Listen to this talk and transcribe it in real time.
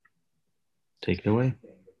Take it away.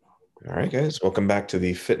 All right, guys. Welcome back to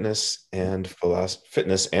the Fitness and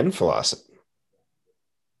Philosophy.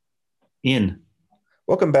 In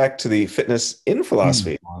Welcome back to the Fitness in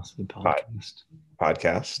Philosophy Philosophy pod- podcast.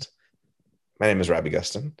 podcast. My name is Robbie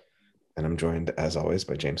Gustin, and I'm joined, as always,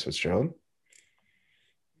 by James Fitzgerald.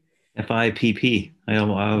 FIPP. I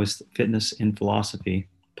always Fitness in Philosophy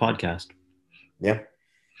podcast, Yeah,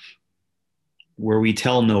 where we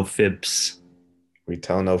tell no fibs. we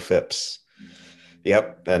tell no fips.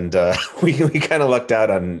 Yep, and we kind of lucked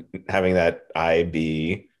out on having that I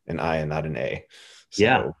be an I and not an A.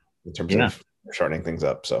 Yeah. So in terms Yeah. of shortening things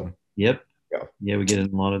up, so Yep. yeah, Yeah, we get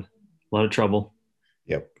in a lot of trouble.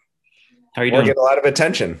 yep. How are you Or doing? get a lot of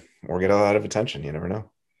attention. You never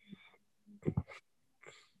know.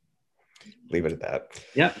 Leave it at that.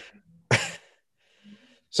 Yeah.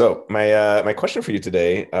 So my question for you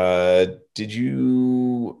today: did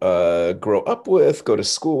you grow up with, go to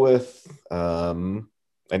school with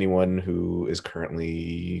anyone who is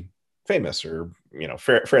currently famous or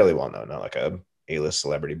fairly well known, not like a A-list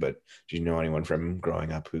celebrity, but do you know anyone from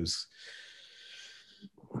growing up who's?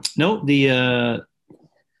 No, the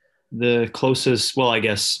closest, well, I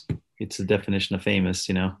guess it's the definition of famous,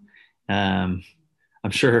 Um,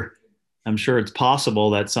 I'm sure it's possible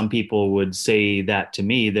that some people would say that to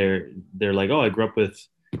me. They're like, oh, I grew up with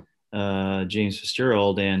James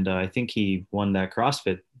Fitzgerald, and I think he won that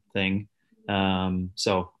CrossFit thing.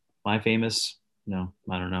 So am I famous? No,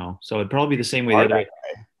 I don't know. So it'd probably be the same way the Are other that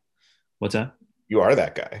way. What's that? You are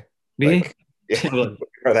that guy? Me? Like, yeah, Well, you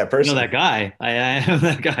are that I know person? that guy. I am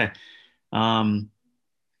that guy. Um,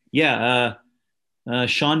 yeah.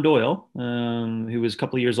 Sean Doyle, who was a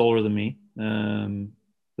couple of years older than me,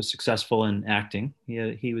 was successful in acting.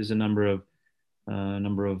 He was a number of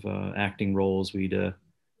acting roles.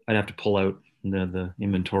 I'd have to pull out the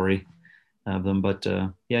inventory of them, but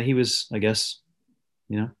yeah, he was, I guess,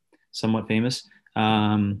 somewhat famous.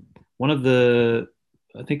 One of the,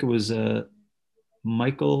 I think it was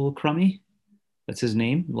Michael Crummy. That's his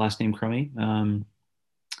name, last name Crummy.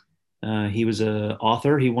 He was a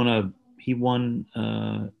author. He won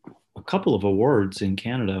a couple of awards in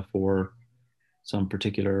Canada for some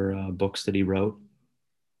particular books that he wrote.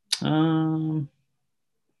 Um,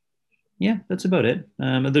 yeah, that's about it.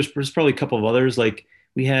 There's probably a couple of others. Like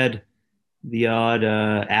we had the odd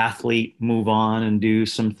athlete move on and do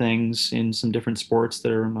some things in some different sports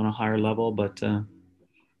that are on a higher level, but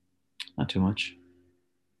not too much.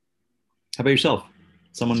 How about yourself?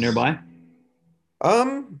 Someone nearby?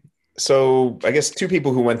 Um, so I guess two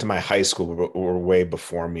people who went to my high school were way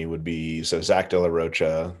before me would be Zach De La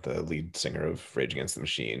Rocha, the lead singer of Rage Against the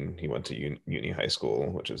Machine. He went to Uni High School,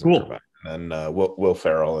 which is in Cool. Irvine, and then Will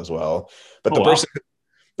Ferrell as well. But Oh wow.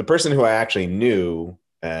 the person who I actually knew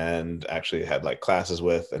and actually had like classes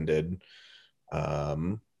with and did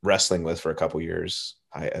wrestling with for a couple years.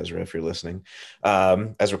 Hi Ezra, if you're listening,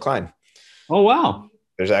 Ezra Klein. Oh wow.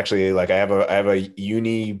 There's actually like I have a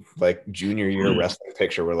uni like junior year wrestling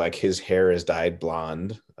picture where like his hair is dyed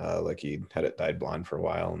blonde, like he had it dyed blonde for a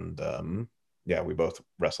while, and yeah, we both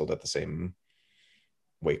wrestled at the same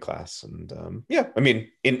weight class, and yeah, I mean,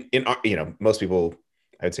 in most people,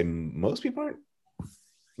 I'd say most people aren't.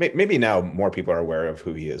 Maybe now more people are aware of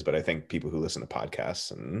who he is, but I think people who listen to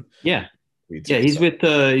podcasts and Yeah. read Yeah, stuff.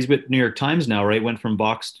 he's with New York Times now, right? Went from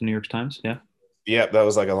Vox to New York Times. Yeah. Yeah, that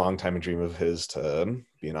was like a long time dream of his to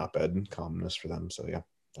be an op-ed columnist for them. So yeah,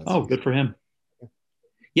 that's Oh, good for him.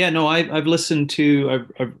 Yeah, no, I've listened to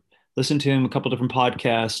him a couple different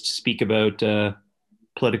podcasts speak about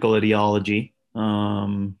political ideology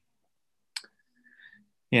and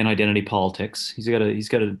identity politics. He's got a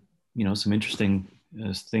some interesting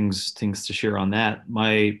things to share on that.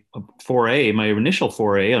 My initial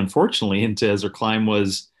foray, unfortunately, into Ezra Klein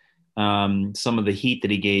was some of the heat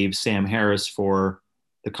that he gave Sam Harris for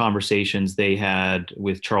the conversations they had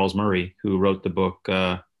with Charles Murray, who wrote the book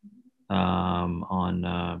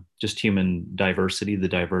on just human diversity, the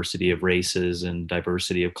diversity of races and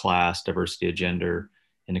diversity of class, diversity of gender,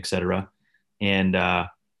 and et cetera. And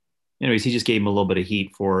anyways, he just gave him a little bit of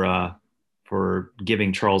heat for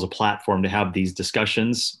giving Charles a platform to have these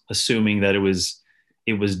discussions, assuming that it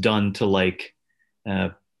was done to like uh,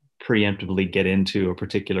 preemptively get into a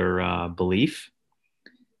particular belief.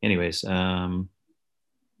 Anyways,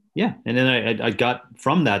 yeah, and then I got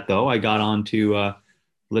from that though. I got on to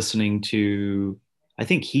listening to. I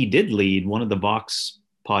think he did lead one of the Vox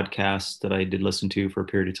podcasts that I did listen to for a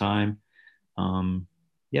period of time.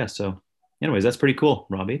 Yeah, so anyways, that's pretty cool,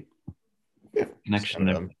 Robbie. yeah, it's Connection kind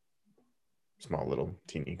there. of a small little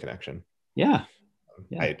teeny connection. Yeah,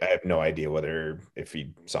 Yeah. I have no idea whether if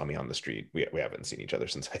he saw me on the street, we haven't seen each other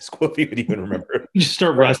since high school, if he would even remember. You just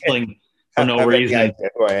start wrestling for no Have any reason. idea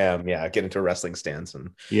who I am. Yeah, get into a wrestling stance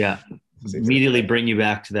and Yeah. Immediately bring you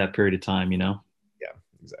back to that period of time, yeah, Hit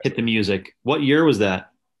the exactly. music. What year was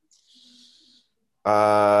that?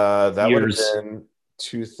 That would have Years. been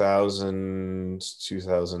 2000,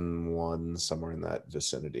 2001, somewhere in that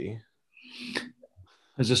vicinity. I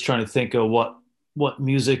was just trying to think of what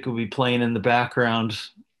music would be playing in the background.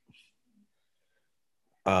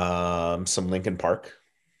 Some Linkin Park.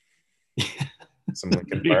 Some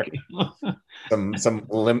Linkin There you Park. go. Some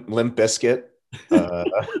Limp Bizkit. Uh,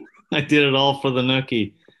 I did it all for the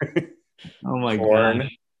nookie. Oh my Korn.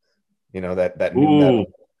 gosh. That Ooh.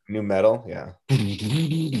 new metal. Yeah.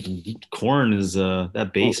 Corn is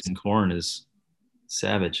that bass in Corn is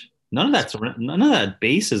savage. None of that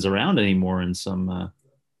bass is around anymore in some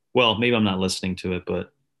well, maybe I'm not listening to it,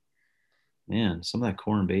 but man, some of that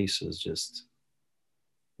Corn bass is just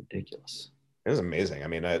ridiculous. It was amazing. I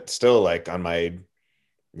mean, it's still like on my,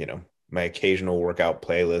 my occasional workout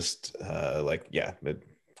playlist. Like, yeah,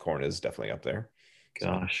 Korn is definitely up there.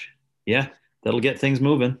 Gosh. Yeah, that'll get things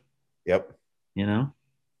moving, Yep. Yeah,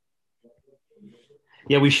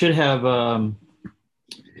 I should have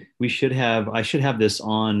this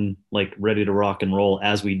on like ready to rock and roll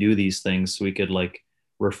as we do these things so we could like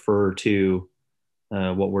refer to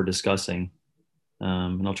what we're discussing.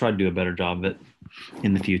 And I'll try to do a better job of it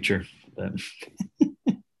in the future. But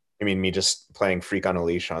I mean, me just playing Freak on a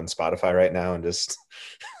Leash on Spotify right now and just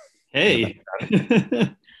hey,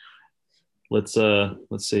 let's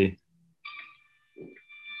see.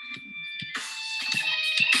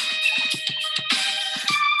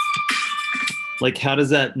 Like, how does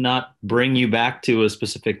that not bring you back to a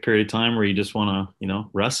specific period of time where you just want to,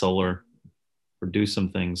 wrestle or do some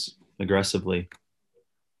things aggressively?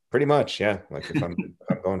 pretty much, yeah. Like if I'm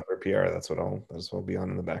going for a PR, that's what I'll be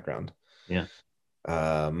on in the background. Yeah.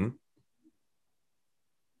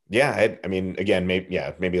 Yeah, I mean, again,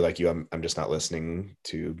 maybe like you, I'm just not listening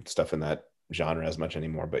to stuff in that genre as much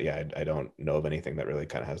anymore. But yeah, I don't know of anything that really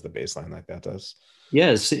kind of has the baseline like that does.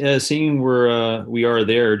 Yeah, seeing where we are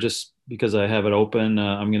there, just because I have it open,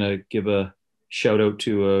 I'm gonna give a shout out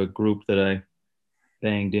to a group that I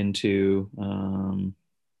banged into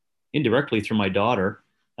indirectly through my daughter,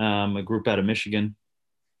 a group out of Michigan,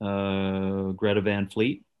 Greta Van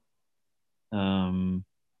Fleet, and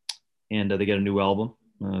they got a new album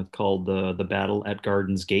called "The Battle at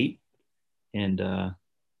Garden's Gate," and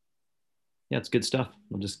yeah, it's good stuff.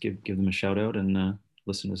 I'll just give them a shout out and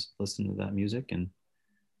listen to that music and.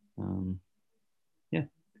 Yeah,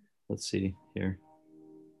 let's see here.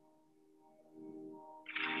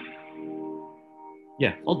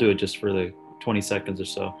 Yeah, I'll do it just for the 20 seconds or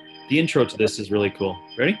so. The intro to this is really cool.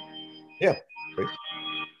 Ready? Yeah. Great.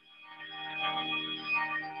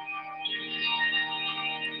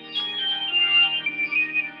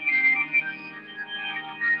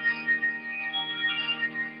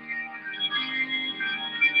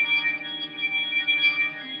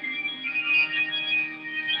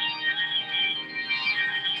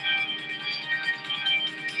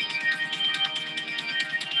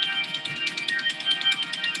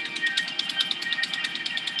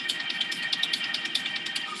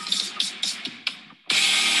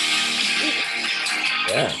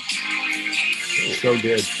 Yeah. So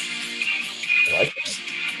good. I like it.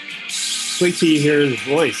 Wait till you hear his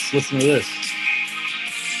voice. Listen to this.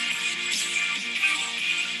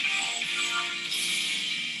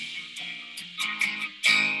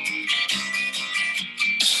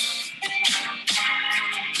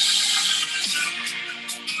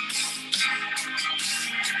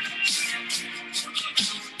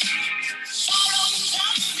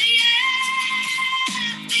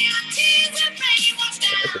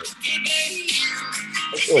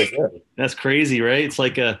 That's really good. That's crazy, right? It's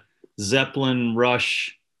like a Zeppelin,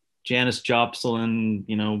 Rush, Janis Joplin,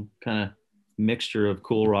 kind of mixture of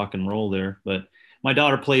cool rock and roll there. But my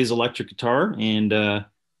daughter plays electric guitar, and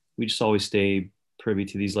we just always stay privy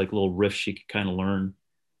to these like little riffs she could kind of learn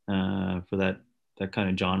for that kind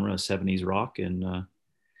of genre, 70s rock. And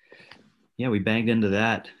yeah, we banged into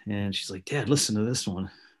that, and she's like, "Dad, listen to this one."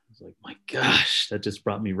 I was like, "My gosh, that just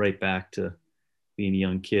brought me right back to being a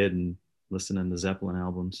young kid and listening to Zeppelin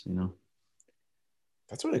albums."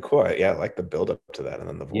 That's really cool. Yeah, I like the build up to that and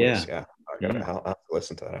then the voice. Yeah. I'll have to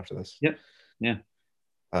listen to that after this. Yep. Yeah.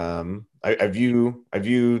 I view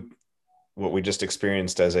what we just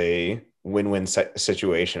experienced as a win-win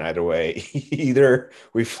situation either way. Either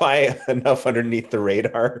we fly enough underneath the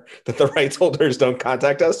radar that the rights holders don't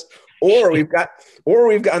contact us, or we've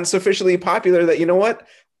gotten sufficiently popular that, you know what,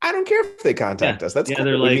 I don't care if they Yeah. contact us. That's Yeah. cool.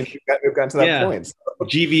 They're We mean like, we've gotten to that yeah. point. So.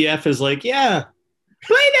 GVF is like, yeah,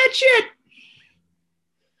 play that shit.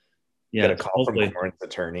 Get Yeah. a call from Hopefully. Korn's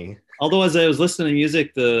attorney. Although as I was listening to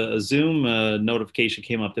music, the Zoom notification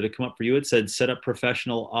came up. Did it come up for you? It said set up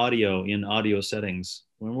professional audio in audio settings.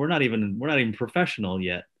 We're not even professional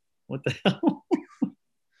yet. What the hell?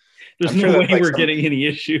 There's I'm sure no that's way like we're getting any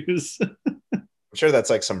issues. I'm sure that's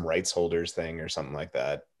like some rights holders thing or something like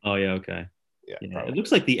that. Oh yeah, okay. Yeah, Yeah, it probably.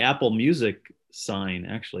 looks like the Apple Music sign.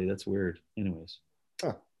 Actually, that's weird. Anyways,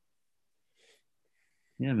 Huh.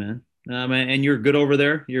 yeah, man. And you're good over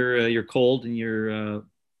there. You're cold and you're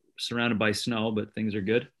surrounded by snow, but things are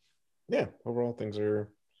good. Yeah, overall things are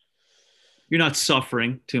You're not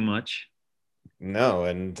suffering too much. no,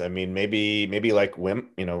 and I mean maybe like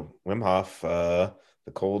Wim Hof,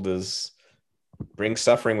 the cold is brings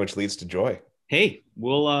suffering which leads to joy. Hey,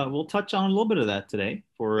 we'll touch on a little bit of that today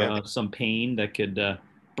for Yeah. some pain that could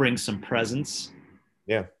bring some presence.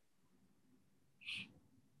 Yeah.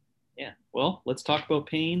 Yeah. Well, let's talk about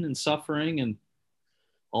pain and suffering and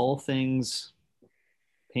all things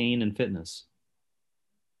pain and fitness.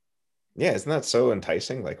 Yeah, isn't that so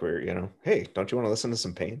enticing? Like hey, don't you want to listen to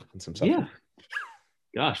some pain and some Yeah. suffering?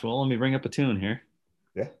 Gosh, well, let me bring up a tune here.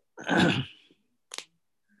 Yeah.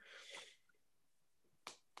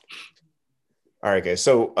 All right, guys.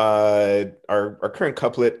 So our current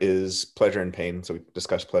couplet is pleasure and pain. So we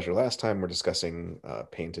discussed pleasure last time. We're discussing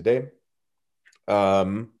pain today.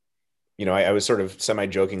 I was sort of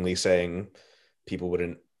semi-jokingly saying people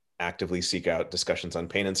wouldn't actively seek out discussions on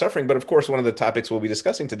pain and suffering. But of course, one of the topics we'll be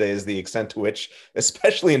discussing today is the extent to which,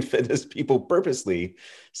 especially in fitness, people purposely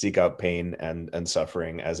seek out pain and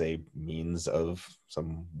suffering as a means of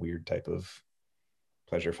some weird type of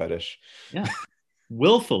pleasure fetish. Yeah.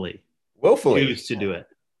 Willfully choose to do it.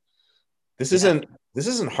 This isn't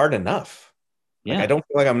hard enough. Like Yeah. I don't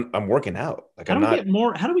feel like I'm working out. Like How I'm do we not. get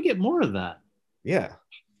more? How do we get more of that? Yeah.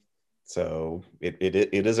 So it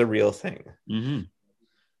is a real thing. Mm-hmm.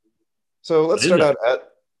 So let's start out at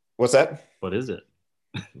what's that? What is it?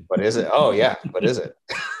 What is it? Oh yeah, what is it?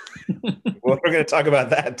 Well, we're going to talk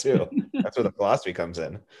about that too. That's where the philosophy comes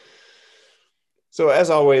in. So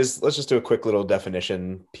as always, let's just do a quick little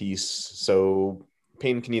definition piece. So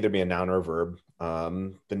pain can either be a noun or a verb.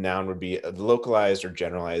 The noun would be a localized or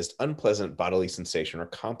generalized unpleasant bodily sensation or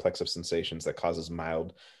complex of sensations that causes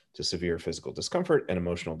mild to severe physical discomfort and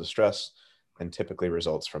emotional distress, and typically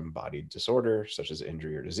results from body disorder such as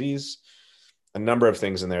injury or disease. A number of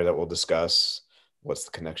things in there that we'll discuss. What's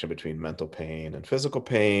the connection between mental pain and physical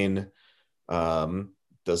pain?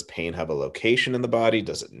 Does pain have a location in the body?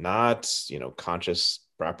 Does it not? Conscious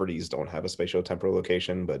properties don't have a spatiotemporal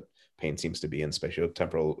location, but pain seems to be in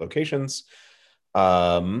spatiotemporal locations.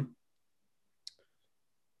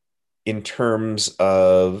 In terms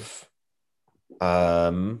of,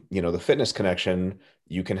 the fitness connection,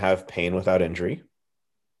 you can have pain without injury,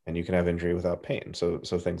 and you can have injury without pain. So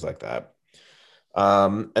things like that.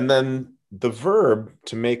 And then the verb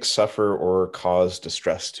to make, suffer, or cause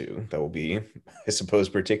distress to, that will be, I suppose,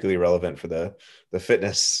 particularly relevant for the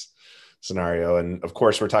fitness scenario. And of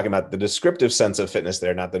course, we're talking about the descriptive sense of fitness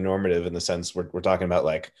there, not the normative in the sense we're talking about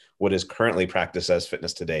like what is currently practiced as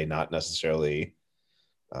fitness today, not necessarily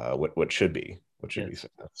what should be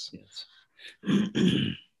fitness. Yes.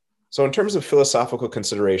 So in terms of philosophical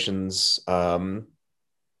considerations,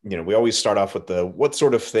 we always start off with what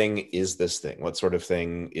sort of thing is this thing? What sort of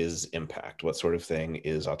thing is impact? What sort of thing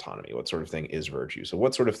is autonomy? What sort of thing is virtue? So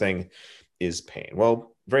what sort of thing is pain?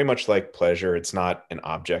 Well, very much like pleasure, it's not an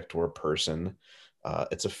object or a person.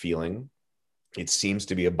 It's a feeling. It seems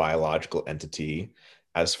to be a biological entity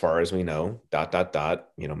as far as we know, ...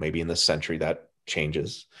 Maybe in this century that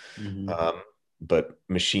changes. Mm-hmm. But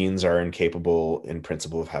machines are incapable in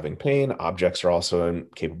principle of having pain. Objects are also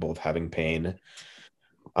incapable of having pain.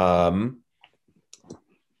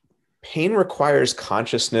 Pain requires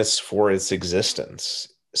consciousness for its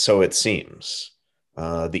existence, so it seems.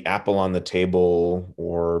 The apple on the table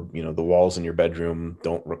or the walls in your bedroom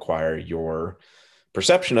don't require your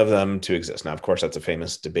perception of them to exist. Now, of course, that's a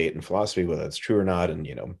famous debate in philosophy whether that's true or not. And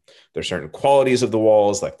there's certain qualities of the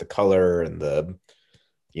walls, like the color and the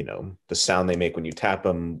sound they make when you tap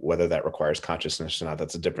them, whether that requires consciousness or not,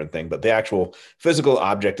 that's a different thing. But the actual physical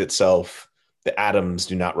object itself, the atoms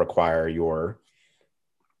do not require your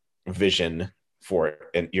vision for it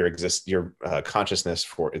and your consciousness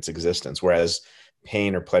for its existence, whereas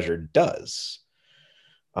pain or pleasure does.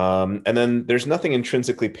 And then there's nothing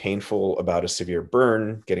intrinsically painful about a severe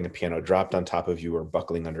burn, getting a piano dropped on top of you, or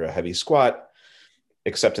buckling under a heavy squat,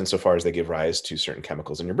 except insofar as they give rise to certain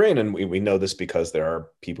chemicals in your brain. And we know this because there are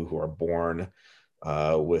people who are born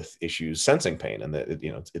with issues sensing pain, and that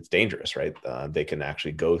it's dangerous, right? They can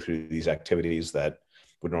actually go through these activities that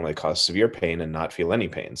would normally cause severe pain and not feel any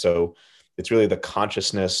pain. So it's really the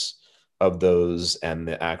consciousness of those and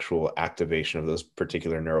the actual activation of those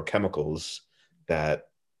particular neurochemicals that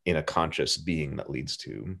in a conscious being that leads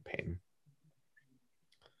to pain.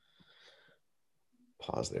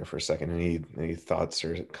 Pause there for a second. Any thoughts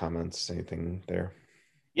or comments? Anything there?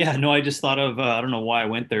 Yeah, no, I just thought of, I don't know why I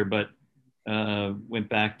went there, but went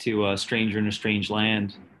back to Stranger in a Strange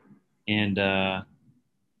Land. And,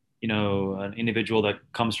 an individual that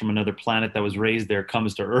comes from another planet that was raised there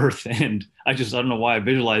comes to Earth. And I don't know why I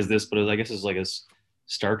visualized this, but I guess it's like a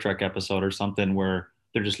Star Trek episode or something where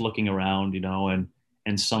they're just looking around,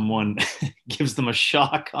 and someone gives them a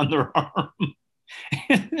shock on their arm.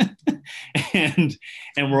 and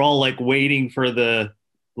and we're all like waiting for the,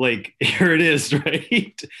 like, here it is,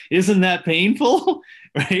 right? Isn't that painful?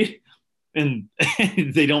 Right? And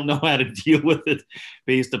they don't know how to deal with it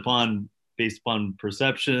based upon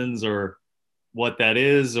perceptions or what that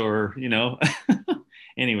is, or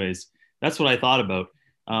anyways, that's what I thought about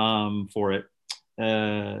for it.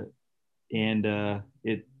 And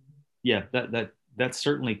it yeah, that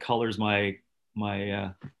certainly colors my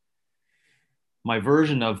my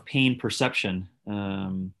version of pain perception.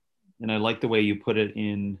 And I like the way you put it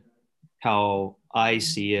in how I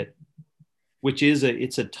see it, which is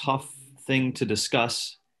it's a tough thing to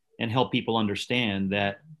discuss and help people understand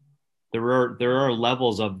that there are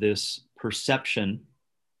levels of this perception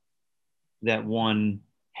that one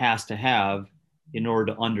has to have in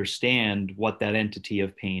order to understand what that entity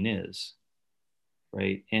of pain is,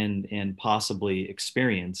 right? And possibly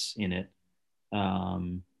experience in it,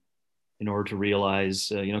 in order to realize,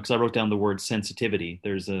 because I wrote down the word sensitivity.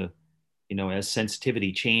 There's as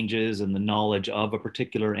sensitivity changes and the knowledge of a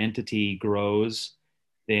particular entity grows,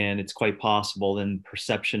 then it's quite possible then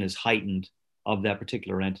perception is heightened of that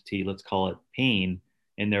particular entity, let's call it pain,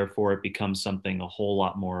 and therefore it becomes something a whole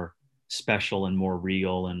lot more special and more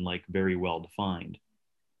real and like very well defined.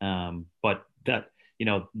 But that,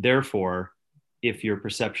 therefore, if your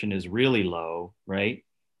perception is really low, right?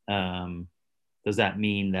 Does that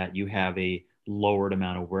mean that you have a lowered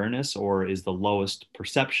amount of awareness, or is the lowest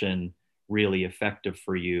perception really effective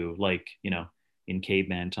for you? Like, in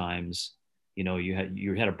caveman times, you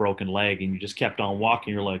had a broken leg and you just kept on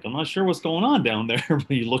walking. You're like, I'm not sure what's going on down there,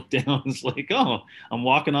 but you look down, it's like, oh, I'm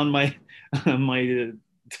walking on my my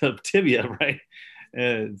tibia, right?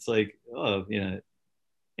 It's like, oh,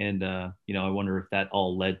 and I wonder if that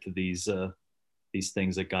all led to these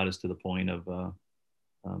things that got us to the point of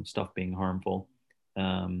stuff being harmful.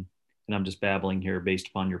 And I'm just babbling here based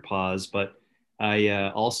upon your pause, but I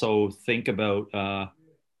also think about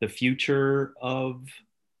the future of,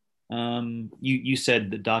 you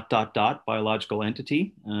said the biological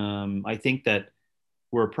entity. I think that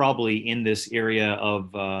we're probably in this area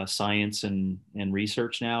of science and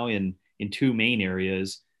research now in two main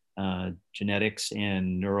areas, genetics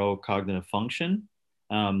and neurocognitive function.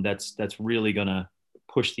 That's really going to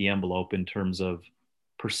push the envelope in terms of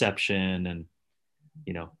perception and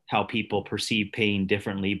how people perceive pain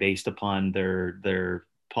differently based upon their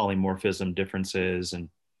polymorphism differences. And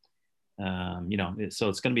so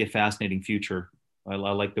it's going to be a fascinating future. I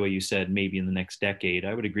like the way you said maybe in the next decade.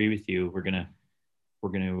 I would agree with you. We're going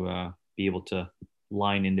to be able to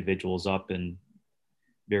line individuals up and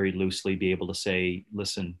very loosely be able to say,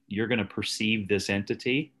 listen, you're going to perceive this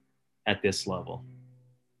entity at this level,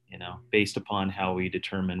 based upon how we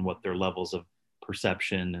determine what their levels of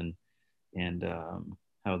perception and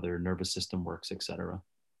how their nervous system works, et cetera.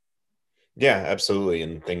 Yeah, absolutely.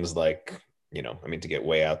 And things like, to get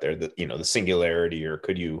way out there, the singularity, or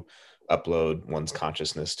could you upload one's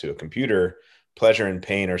consciousness to a computer? Pleasure and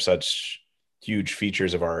pain are such huge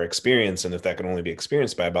features of our experience. And if that can only be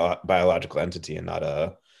experienced by a biological entity and not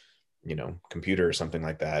a, computer or something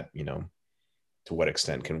like that, to what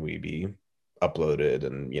extent can we be uploaded?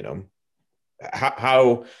 And,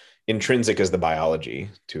 how intrinsic is the biology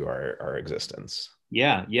to our existence?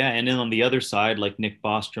 Yeah. And then on the other side, like Nick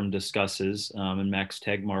Bostrom discusses, and Max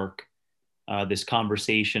Tegmark, this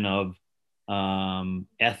conversation of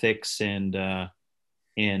ethics and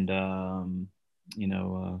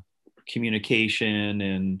communication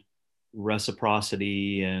and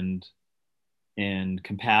reciprocity and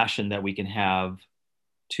compassion that we can have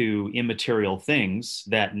to immaterial things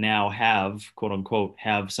that now have, quote unquote,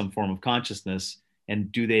 have some form of consciousness. And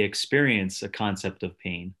do they experience a concept of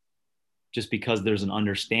pain just because there's an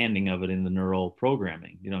understanding of it in the neural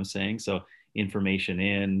programming? You know what I'm saying? So information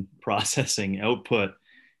in, processing, output,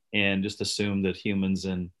 and just assume that humans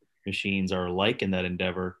and machines are alike in that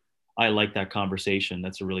endeavor. I like that conversation.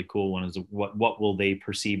 That's a really cool one. Is what will they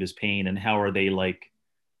perceive as pain, and how are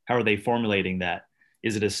they formulating that?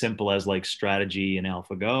 Is it as simple as like strategy and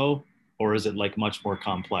AlphaGo, or is it like much more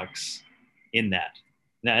complex in that?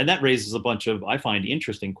 Now, and that raises a bunch of, I find,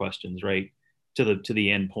 interesting questions, right? To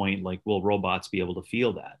the end point, like, will robots be able to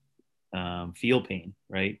feel that, feel pain,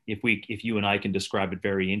 right? If you and I can describe it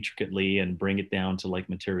very intricately and bring it down to like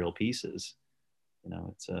material pieces,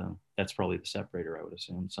 it's that's probably the separator. I would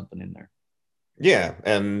assume something in there. Yeah,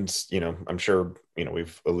 and I'm sure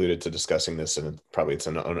we've alluded to discussing this, and probably it's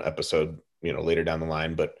an own episode later down the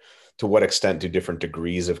line. But to what extent do different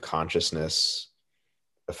degrees of consciousness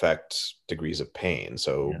affect degrees of pain?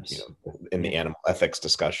 So Yes. in the Yeah. animal ethics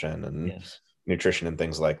discussion and Yes. nutrition and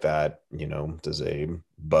things like that, does a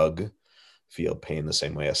bug feel pain the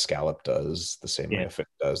same way a scallop does, the same way Yeah. a fish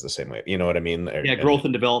does, the same way, you know what I mean? Yeah, And growth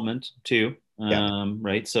and development too. yeah.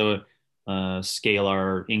 Right. So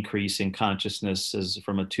scalar increase in consciousness is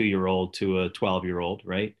from a 2-year-old to a 12-year-old,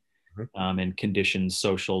 right? Mhm. And conditions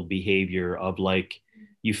social behavior of like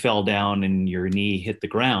you fell down and your knee hit the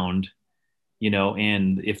ground,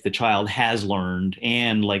 and if the child has learned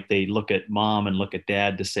and like they look at mom and look at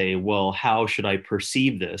dad to say, well, how should I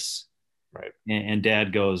perceive this? Right. And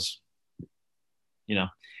dad goes, you know,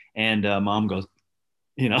 and mom goes,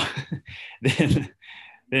 you know, then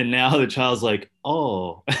now the child's like,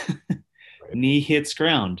 oh, Right. knee hits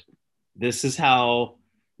ground. This is how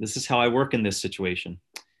I work in this situation.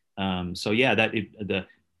 So yeah, I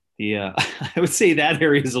would say that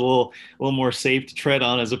area is a little more safe to tread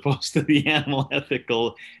on as opposed to the animal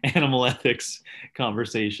ethics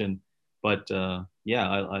conversation. But yeah,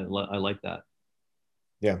 I like that.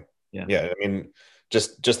 Yeah. Yeah. Yeah. I mean,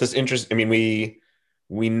 just this interest. I mean,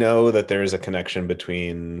 we know that there is a connection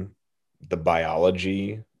between the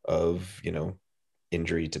biology of,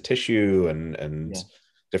 injury to tissue and Yeah.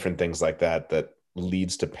 different things like that that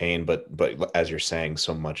leads to pain. But as you're saying,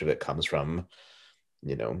 so much of it comes from,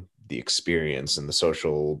 the experience and the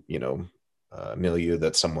social, milieu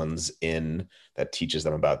that someone's in that teaches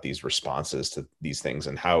them about these responses to these things,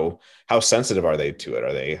 and how sensitive are they to it?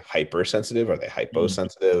 Are they hypersensitive? Are they Mm,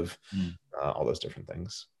 hyposensitive? mm. All those different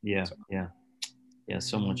things. Yeah. So, Yeah. Yeah.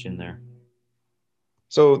 So much in there.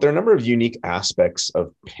 so there are a number of unique aspects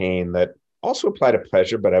of pain that also apply to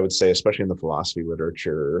pleasure, but I would say, especially in the philosophy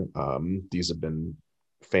literature, these have been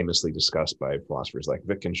famously discussed by philosophers like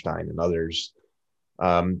Wittgenstein and others.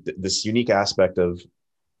 This unique aspect of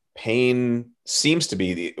pain seems to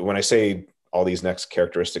be when I say all these next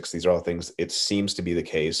characteristics, these are all things, it seems to be the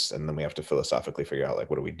case. And then we have to philosophically figure out, like,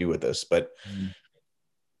 what do we do with this? But Mm.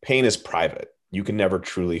 pain is private. You can never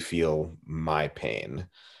truly feel my pain.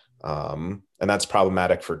 And that's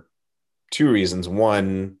problematic for two reasons.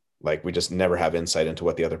 One, like, we just never have insight into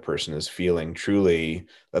what the other person is feeling truly.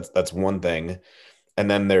 That's one thing. And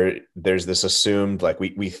then there's this assumed, like,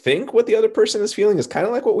 we think what the other person is feeling is kind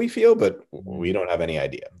of like what we feel, but Mhm. we don't have any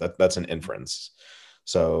idea. That's an inference.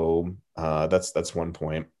 So that's one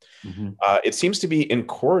point. Mhm. It seems to be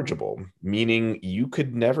incorrigible, meaning you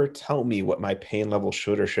could never tell me what my pain level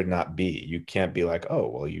should or should not be. You can't be like, oh,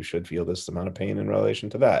 well, you should feel this amount of pain in relation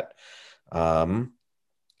to that. Um,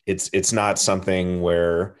 it's not something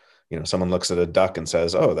where someone looks at a duck and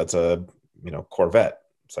says, oh, that's a Corvette.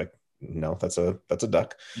 It's like, no, that's a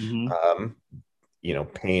duck. Mhm. um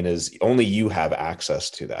Pain is only you have access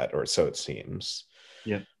to that, or so it seems.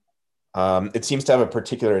 Yeah. It seems to have a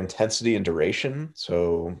particular intensity and duration.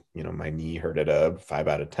 So my knee hurt at a 5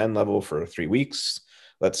 out of 10 level for 3 weeks,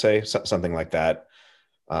 let's say, something like that.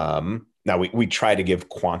 Now we try to give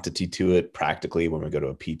quantity to it practically when we go to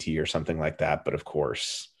a PT or something like that, but of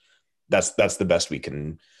course that's the best we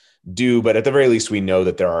can do. But at the very least, we know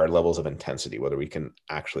that there are levels of intensity, whether we can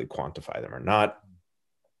actually quantify them or not.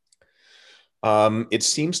 It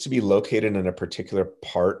seems to be located in a particular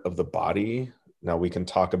part of the body. Now we can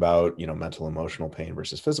talk about, mental, emotional pain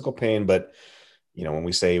versus physical pain, but when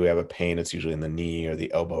we say we have a pain, it's usually in the knee or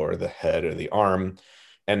the elbow or the head or the arm.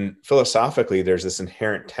 And philosophically, there's this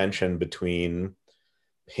inherent tension between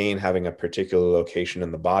pain having a particular location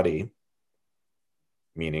in the body,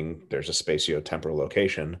 meaning there's a spatiotemporal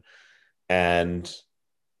location, and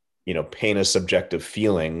pain is subjective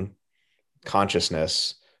feeling,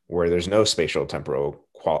 consciousness, where there's no spatial temporal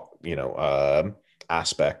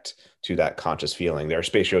aspect to that conscious feeling. There are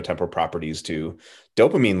spatiotemporal properties to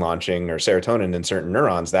dopamine launching or serotonin in certain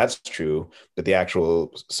neurons. That's true, but the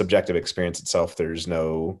actual subjective experience itself, there's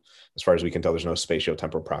no, as far as we can tell, there's no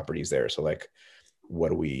spatiotemporal properties there. So, like, what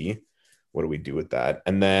do we do with that?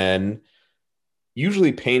 And then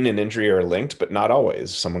usually pain and injury are linked, but not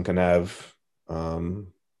always. Someone can have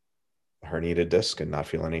herniated disc and not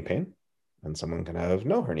feel any pain, and someone can have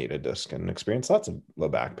no herniated disc and experience lots of low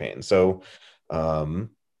back pain. So,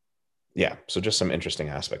 yeah, so just some interesting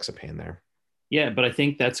aspects of pain there. Yeah, but I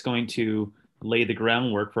think that's going to lay the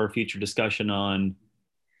groundwork for a future discussion on,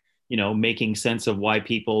 making sense of why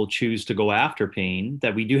people choose to go after pain,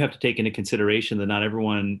 that we do have to take into consideration that not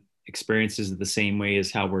everyone experiences it the same way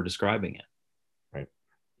as how we're describing it.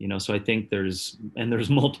 Right. So I think there's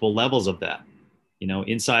multiple levels of that,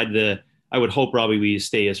 inside I would hope, Robbie, we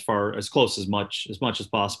stay as close as much as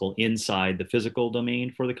possible inside the physical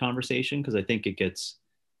domain for the conversation. Cause I think it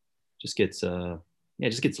just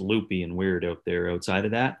gets loopy and weird out there outside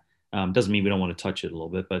of that. Doesn't mean we don't want to touch it a little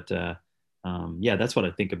bit, but yeah, that's what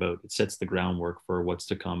I think about. It sets the groundwork for what's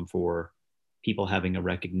to come for people having a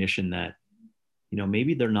recognition that,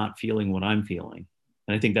 maybe they're not feeling what I'm feeling.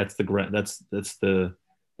 And I think that's the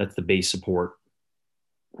base support.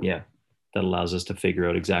 Yeah. That allows us to figure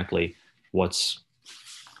out exactly what's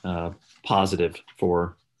positive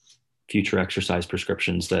for future exercise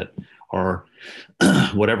prescriptions that are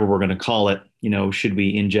whatever we're going to call it. Should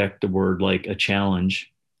we inject the word like a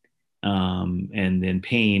challenge, and then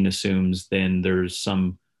pain assumes then there's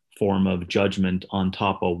some form of judgment on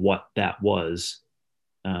top of what that was.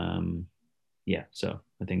 Yeah, so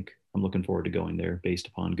I think I'm looking forward to going there based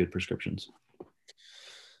upon good prescriptions.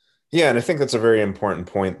 Yeah, and I think that's a very important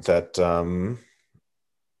point that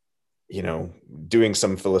doing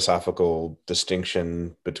some philosophical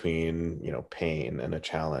distinction between, pain and a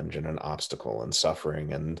challenge and an obstacle and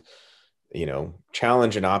suffering, and,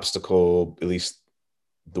 challenge and obstacle, at least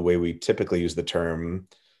the way we typically use the term,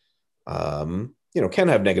 can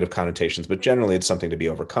have negative connotations, but generally it's something to be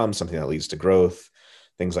overcome, something that leads to growth,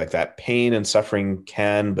 things like that. Pain and suffering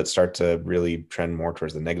can, but start to really trend more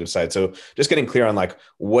towards the negative side. So just getting clear on like,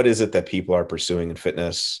 what is it that people are pursuing in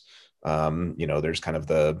fitness? There's kind of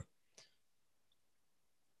the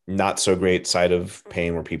not so great side of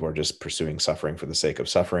pain where people are just pursuing suffering for the sake of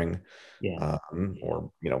suffering. Yeah.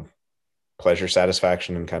 Or, pleasure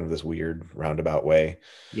satisfaction in kind of this weird roundabout way.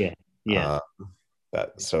 Yeah. Yeah.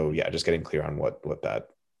 So yeah, just getting clear on what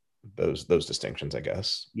those distinctions, I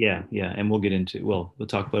guess. Yeah. Yeah. And we'll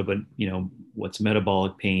talk about, but what's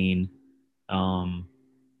metabolic pain, and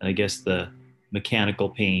I guess the mechanical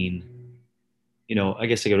pain, I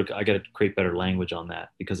guess I got to create better language on that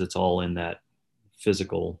because it's all in that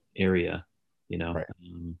physical area, Right.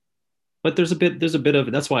 But there's a bit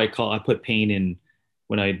of, that's why I put pain in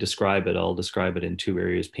when I describe it. I'll describe it in two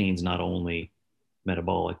areas. Pain's not only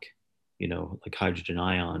metabolic, like hydrogen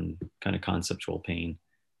ion kind of conceptual pain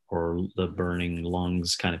or the burning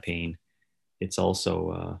lungs kind of pain. It's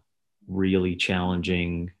also really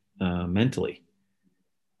challenging mentally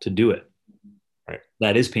to do it. Right.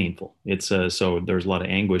 That is painful. It's so there's a lot of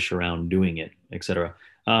anguish around doing it, etc.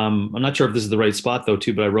 I'm not sure if this is the right spot though,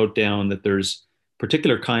 too, but I wrote down that there's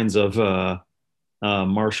particular kinds of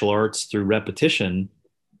martial arts through repetition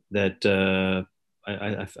that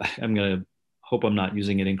I'm gonna hope I'm not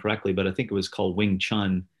using it incorrectly, but I think it was called Wing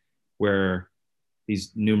Chun, where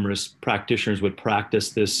these numerous practitioners would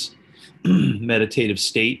practice this meditative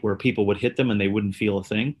state where people would hit them and they wouldn't feel a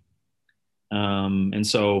thing. And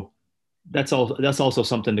so that's also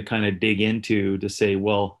something to kind of dig into to say,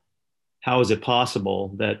 well, how is it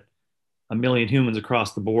possible that a million humans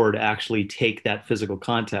across the board actually take that physical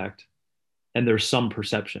contact and there's some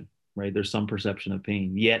perception, right? There's some perception of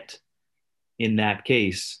pain. Yet in that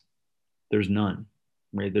case, there's none,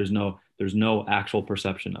 right? There's no actual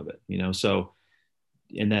perception of it, So,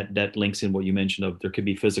 and that links in what you mentioned of there could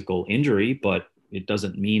be physical injury, but it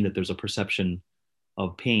doesn't mean that there's a perception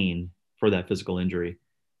of pain for that physical injury.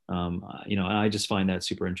 And I just find that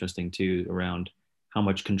super interesting too, around how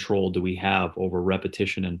much control do we have over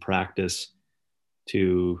repetition and practice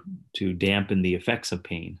to dampen the effects of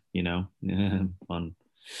pain, on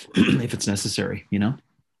if it's necessary,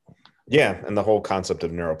 Yeah, and the whole concept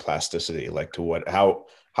of neuroplasticity, like to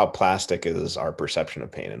how plastic is our perception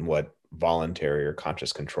of pain, and what voluntary or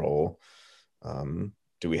conscious control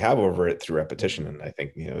do we have over it through repetition? And I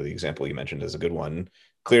think the example you mentioned is a good one.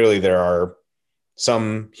 Clearly, there are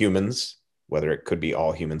some humans, whether it could be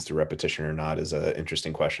all humans through repetition or not is an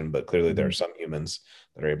interesting question, but clearly there are some humans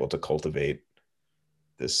that are able to cultivate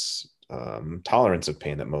this tolerance of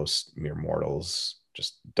pain that most mere mortals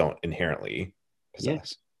just don't inherently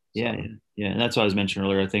possess. Yeah. And that's what I was mentioning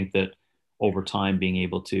earlier. I think that over time, being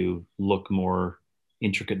able to look more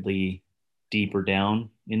intricately deeper down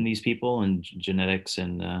in these people and genetics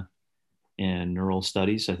and neural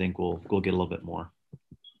studies, I think we'll get a little bit more.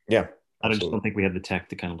 Yeah, I just don't think we have the tech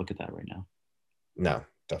to kind of look at that right now. No,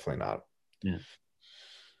 definitely not. Yeah.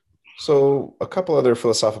 So a couple other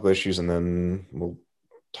philosophical issues, and then we'll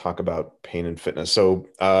talk about pain and fitness. So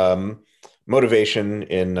motivation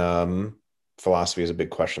in philosophy is a big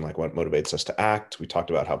question, like what motivates us to act. We talked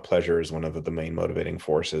about how pleasure is one of the main motivating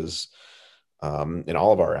forces in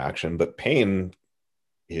all of our action, but pain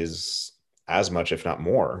is as much, if not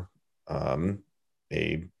more,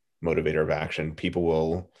 a motivator of action. People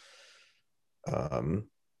will, um,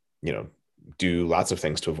 you know, do lots of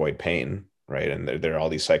things to avoid pain, right? And there are all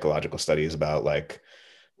these psychological studies about like,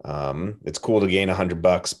 it's cool to gain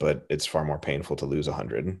 $100, but it's far more painful to lose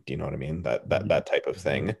 100. Do you know what I mean? That type of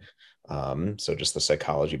thing. So just the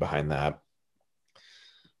psychology behind that.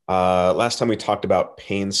 Last time we talked about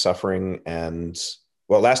pain, suffering, and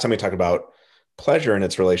last time we talked about pleasure and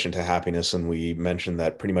its relation to happiness, and we mentioned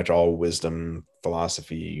that pretty much all wisdom,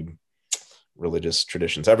 philosophy, religious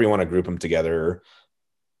traditions, ever you want to group them together,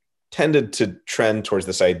 tended to trend towards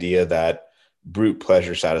this idea that brute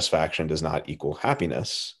pleasure satisfaction does not equal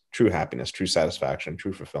happiness, true satisfaction,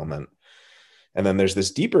 true fulfillment. And then there's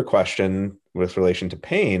this deeper question with relation to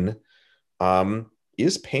pain.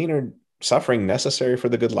 Is pain or suffering necessary for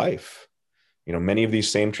the good life? You know, many of these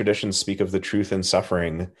same traditions speak of the truth in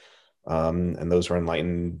suffering, and those who are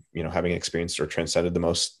enlightened, you know, having experienced or transcended the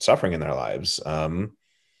most suffering in their lives.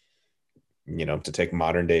 You know, to take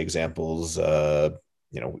modern day examples, you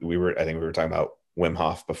know, I think we were talking about Wim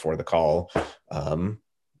Hof before the call.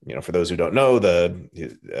 You know, for those who don't know,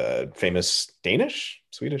 the famous Danish.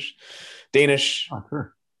 Oh,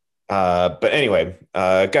 sure. But anyway,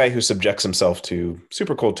 a guy who subjects himself to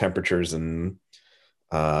super cold temperatures and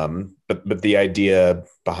but the idea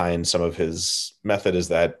behind some of his method is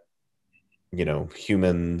that, you know,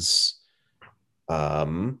 humans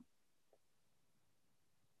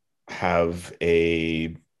have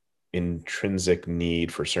a intrinsic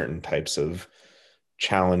need for certain types of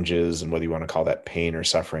challenges, and whether you want to call that pain or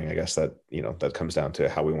suffering, I guess that, you know, that comes down to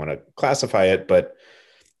how we want to classify it, but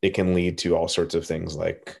it can lead to all sorts of things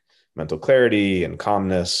like mental clarity and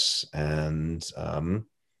calmness and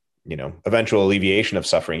you know, eventual alleviation of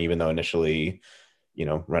suffering, even though initially, you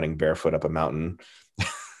know, running barefoot up a mountain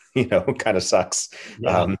you know, kind of sucks.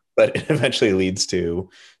 Yeah. But it eventually leads to,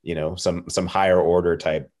 you know, some higher order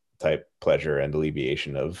type pleasure and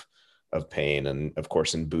alleviation of pain. And of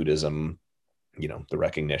course, in Buddhism, you know, the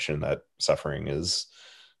recognition that suffering is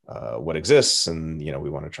what exists, and you know,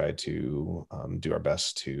 we want to try to do our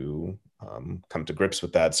best to come to grips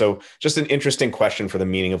with that. So, just an interesting question for the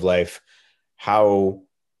meaning of life. How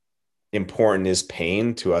important is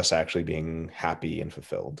pain to us actually being happy and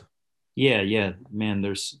fulfilled? Yeah, yeah, man.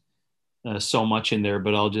 There's so much in there,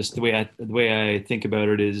 but I'll just the way I think about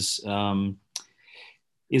it is the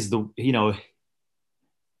you know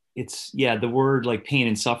it's yeah the word like pain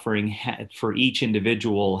and suffering for each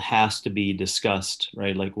individual has to be discussed,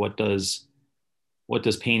 right? Like what does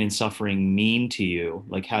pain and suffering mean to you?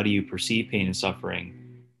 Like how do you perceive pain and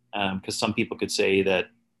suffering? Because some people could say that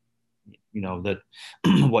that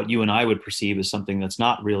what you and I would perceive as something that's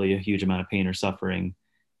not really a huge amount of pain or suffering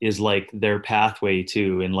is like their pathway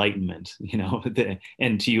to enlightenment,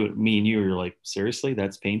 and to you, me and you are like, seriously,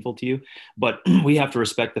 that's painful to you. But we have to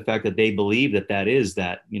respect the fact that they believe that that is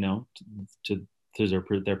that, to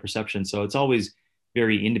their perception. So it's always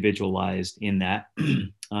very individualized in that.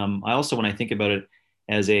 I also, when I think about it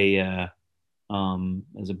as a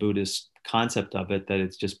Buddhist concept of it, that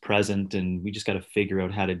it's just present and we just got to figure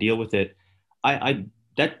out how to deal with it. I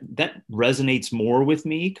that resonates more with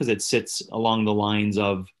me because it sits along the lines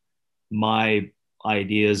of my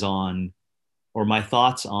ideas on, or my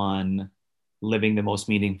thoughts on, living the most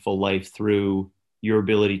meaningful life through your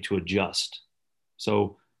ability to adjust.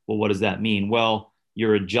 So, well, what does that mean? Well,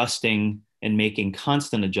 you're adjusting and making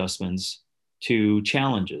constant adjustments to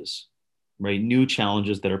challenges, right? New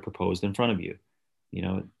challenges that are proposed in front of you.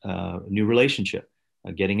 New relationship,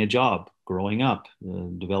 getting a job, growing up,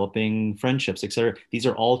 developing friendships, etc. These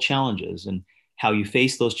are all challenges, and how you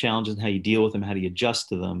face those challenges and how you deal with them, how do you adjust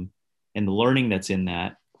to them, and the learning that's in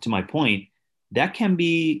that. To my point, that can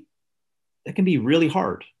be really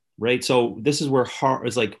hard, right? So this is where hard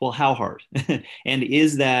is like, well, how hard, and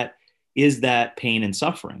is that pain and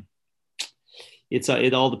suffering?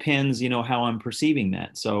 It all depends, how I'm perceiving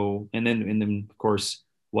that. So, and then of course,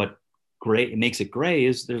 what gray it makes it gray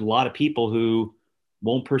is there's a lot of people who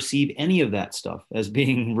won't perceive any of that stuff as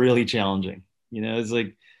being really challenging. It's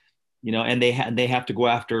like, and they have to go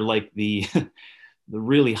after like the the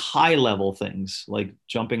really high level things, like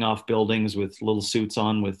jumping off buildings with little suits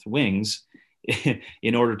on with wings,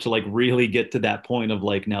 in order to like really get to that point of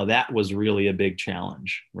like, now that was really a big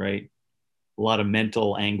challenge, right? A lot of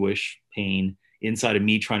mental anguish, pain inside of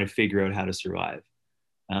me trying to figure out how to survive.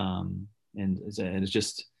 And it's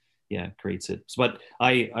just, yeah, creates it. But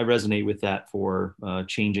I resonate with that for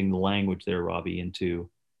changing the language there, Robbie, into,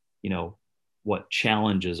 what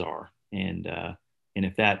challenges are. And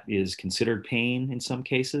if that is considered pain in some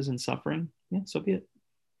cases and suffering, yeah, so be it.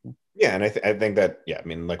 Yeah. And I think that, yeah, I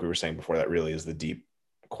mean, like we were saying before, that really is the deep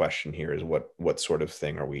question here, is what sort of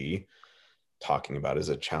thing are we talking about? Is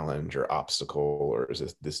it challenge or obstacle, or is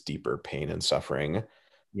it this deeper pain and suffering?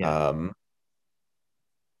 Yeah.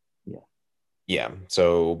 Yeah. Yeah.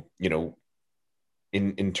 So,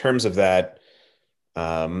 in terms of that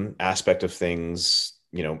aspect of things,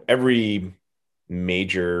 every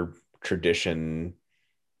major tradition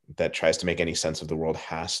that tries to make any sense of the world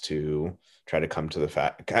has to try to come to the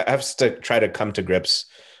fact, has to try to come to grips,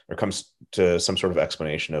 or comes to some sort of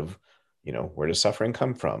explanation of, where does suffering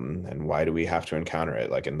come from and why do we have to encounter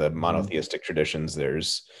it? Like in the monotheistic traditions,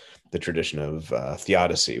 there's the tradition of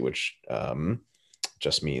theodicy, which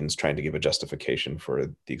just means trying to give a justification for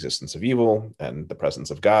the existence of evil and the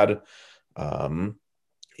presence of God.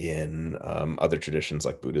 In other traditions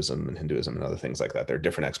like Buddhism and Hinduism and other things like that, there are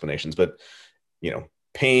different explanations, but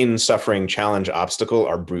pain, suffering, challenge, obstacle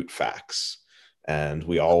are brute facts, and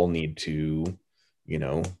we all need to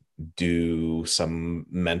do some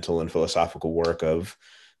mental and philosophical work of,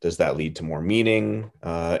 does that lead to more meaning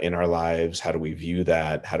in our lives? How do we view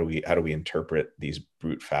that? How do we interpret these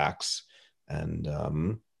brute facts and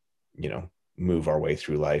move our way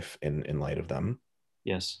through life in light of them?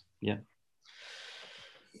 Yes. Yeah.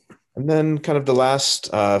 And then kind of the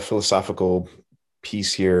last philosophical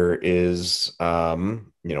piece here is,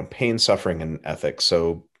 pain, suffering, and ethics.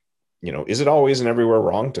 So, is it always and everywhere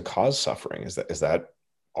wrong to cause suffering? Is that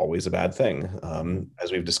always a bad thing?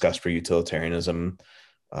 As we've discussed for utilitarianism,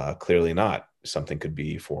 clearly not. Something could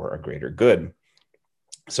be for a greater good.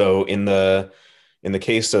 So in the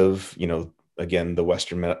case of, again, the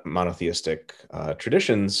Western monotheistic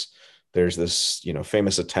traditions, there's this,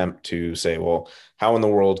 famous attempt to say, well, how in the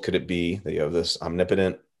world could it be that you have this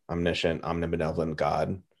omnipotent, omniscient, omnibenevolent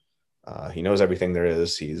God? He knows everything there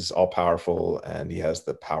is. He's all powerful, and he has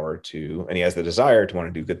the power to, and he has the desire to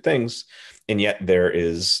want to do good things. And yet there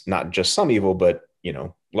is not just some evil, but,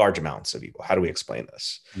 large amounts of evil. How do we explain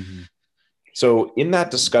this? Mm-hmm. So in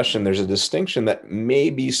that discussion, there's a distinction that may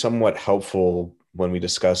be somewhat helpful when we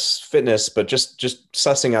discuss fitness, but just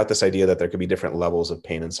sussing out this idea that there could be different levels of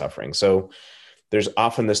pain and suffering. So there's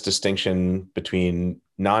often this distinction between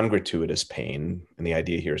non-gratuitous pain, and the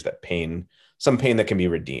idea here is that pain, some pain that can be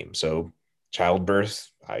redeemed. So childbirth,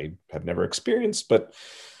 I have never experienced, but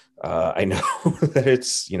I know that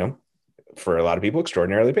it's, for a lot of people,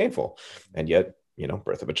 extraordinarily painful. And yet,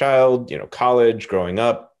 birth of a child, college, growing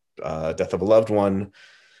up, death of a loved one,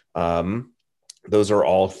 those are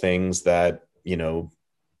all things that,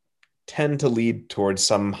 tend to lead towards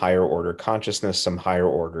some higher order consciousness, some higher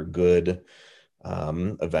order good,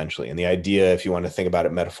 eventually. And the idea, if you want to think about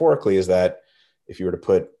it metaphorically, is that if you were to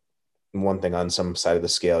put one thing on some side of the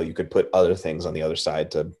scale, you could put other things on the other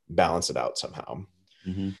side to balance it out somehow.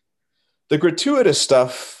 Mm-hmm. The gratuitous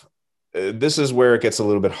stuff, this is where it gets a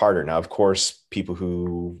little bit harder. Now, of course, people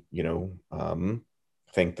who,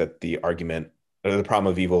 think that the argument or the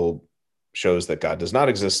problem of evil shows that God does not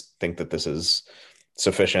exist think that this is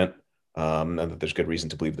sufficient, and that there's good reason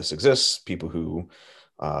to believe this exists. People who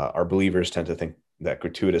are believers tend to think that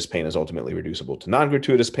gratuitous pain is ultimately reducible to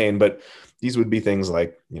non-gratuitous pain, but these would be things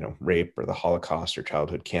like, rape or the Holocaust or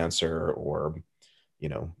childhood cancer or,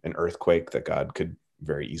 an earthquake that God could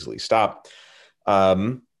very easily stop.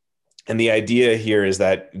 And the idea here is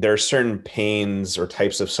that there are certain pains or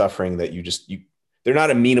types of suffering that they're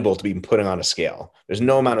not amenable to being put on a scale. There's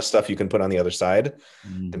no amount of stuff you can put on the other side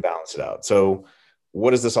to balance it out. So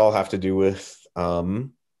what does this all have to do with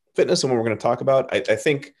fitness and what we're going to talk about? I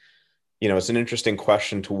think, it's an interesting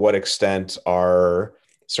question to what extent are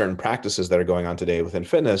certain practices that are going on today within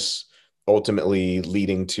fitness ultimately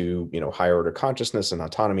leading to, higher order consciousness and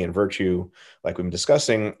autonomy and virtue, like we've been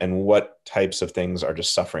discussing, and what types of things are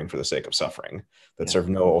just suffering for the sake of suffering that serve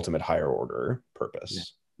no ultimate higher order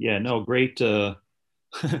purpose. Yeah, no, great. I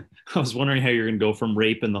was wondering how you're going to go from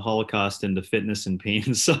rape and the Holocaust into fitness and pain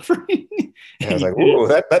and suffering. I was like, "Ooh,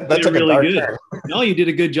 that took really a dark good turn." No, you did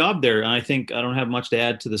a good job there. And I think I don't have much to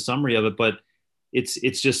add to the summary of it, but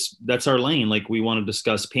it's just that's our lane. Like we want to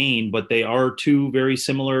discuss pain, but they are two very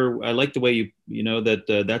similar. I like the way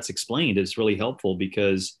that's explained. It's really helpful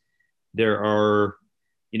because there are,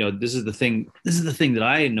 this is the thing. This is the thing that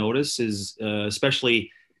I notice is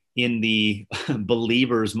especially in the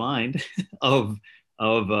believer's mind of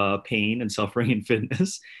pain and suffering and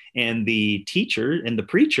fitness, and the teacher and the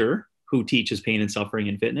preacher who teaches pain and suffering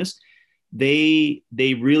and fitness, they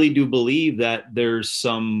really do believe that there's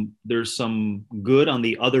some good on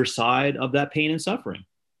the other side of that pain and suffering,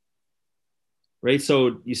 right?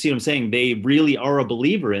 So you see what I'm saying? They really are a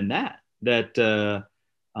believer in that they're,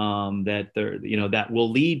 that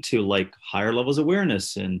will lead to like higher levels of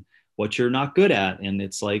awareness and what you're not good at. And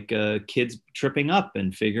it's like kids tripping up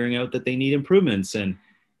and figuring out that they need improvements. And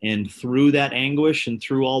through that anguish and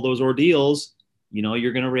through all those ordeals,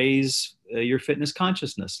 you're going to raise your fitness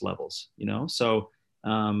consciousness levels, So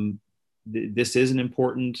this is an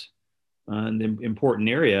important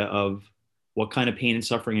area of what kind of pain and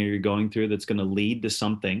suffering are you going through that's going to lead to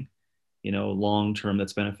something long term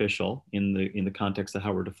that's beneficial in the context of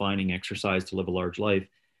how we're defining exercise to live a large life.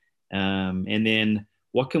 And then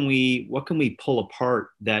what can we pull apart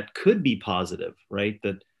that could be positive, right?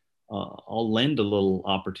 That I'll lend a little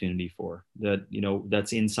opportunity for that,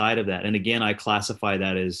 that's inside of that. And again, I classify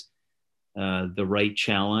that as the right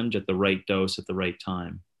challenge at the right dose at the right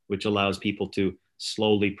time, which allows people to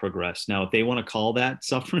slowly progress. Now, if they want to call that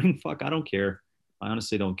suffering, fuck, I don't care. I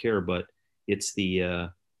honestly don't care, but it's I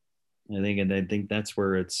think that's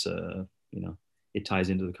where it ties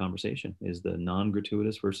into the conversation, is the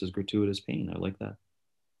non-gratuitous versus gratuitous pain. I like that.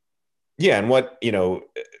 Yeah, and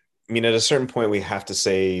I mean, at a certain point, we have to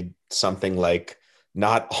say something like,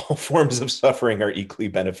 not all forms of suffering are equally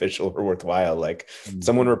beneficial or worthwhile. Like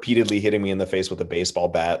someone repeatedly hitting me in the face with a baseball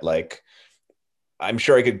bat, like I'm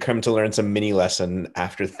sure I could come to learn some mini lesson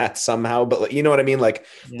after that somehow. But you know what I mean? Like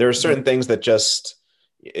there are certain things that just,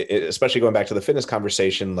 especially going back to the fitness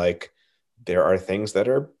conversation, like there are things that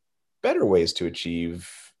are better ways to achieve,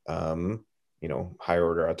 higher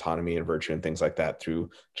order autonomy and virtue and things like that through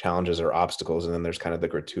challenges or obstacles. And then there's kind of the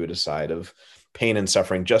gratuitous side of pain and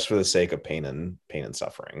suffering just for the sake of pain and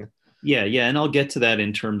suffering. Yeah, and I'll get to that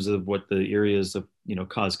in terms of what the areas of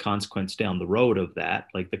cause consequence down the road of that,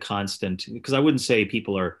 like the constant. Because I wouldn't say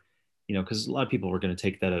people are, because a lot of people are going to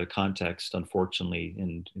take that out of context, unfortunately,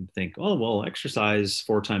 and think, oh well, exercise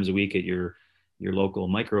 4 times a week at your local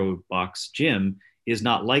micro box gym is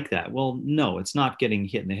not like that. Well, no, it's not getting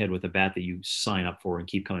hit in the head with a bat that you sign up for and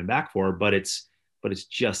keep coming back for, but it's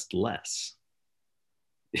just less.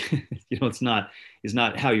 It's not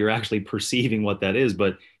how you're actually perceiving what that is,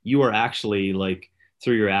 but you are actually, like,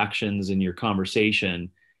 through your actions and your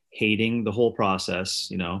conversation, hating the whole process,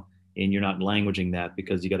 and you're not languaging that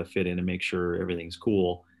because you got to fit in and make sure everything's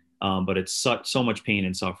cool. But it's so much pain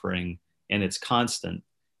and suffering, and it's constant,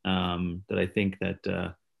 that I think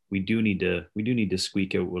that we do need to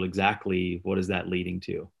squeak out, well, exactly what is that leading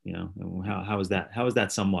to? How is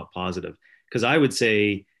that somewhat positive? Because I would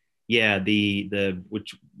say, yeah, the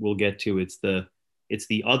which we'll get to, it's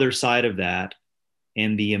the other side of that,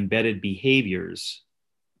 and the embedded behaviors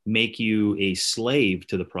make you a slave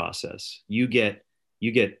to the process. You get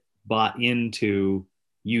bought into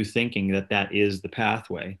you thinking that is the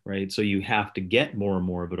pathway, right? So you have to get more and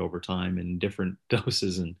more of it over time in different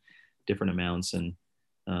doses and different amounts, and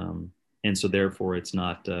so therefore it's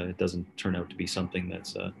not it doesn't turn out to be something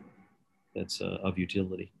that's of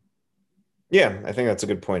utility. Yeah, I think that's a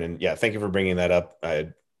good point. And yeah, thank you for bringing that up.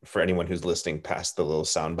 For anyone who's listening past the little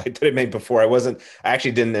soundbite that I made before, I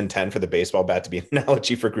actually didn't intend for the baseball bat to be an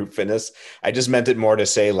analogy for group fitness. I just meant it more to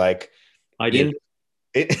say, like, I didn't.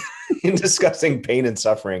 In discussing pain and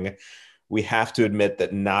suffering, we have to admit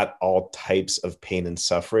that not all types of pain and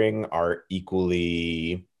suffering are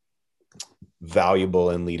equally valuable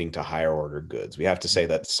and leading to higher order goods. We have to say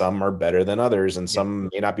that some are better than others, and some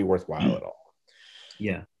may not be worthwhile at all.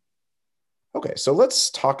 Yeah. Okay, so let's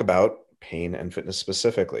talk about pain and fitness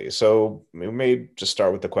specifically. So we may just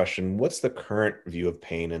start with the question, what's the current view of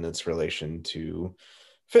pain and its relation to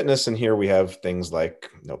fitness? And here we have things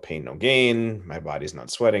like no pain, no gain. My body's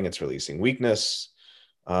not sweating, it's releasing weakness.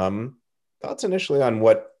 Thoughts initially on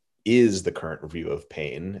what is the current view of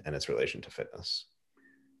pain and its relation to fitness?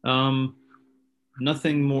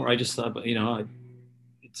 Nothing more. I just thought,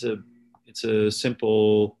 it's a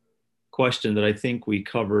simple question that I think we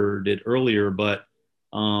covered it earlier, but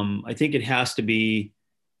I think it has to be,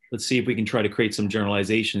 let's see if we can try to create some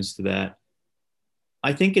generalizations to that.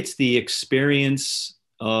 I think it's the experience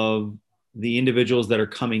of the individuals that are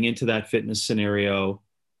coming into that fitness scenario,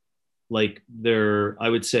 like I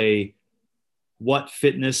would say, what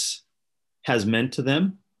fitness has meant to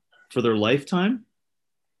them for their lifetime.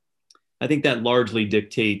 I think that largely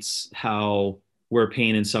dictates where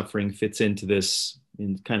pain and suffering fits into this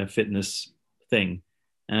in kind of fitness thing.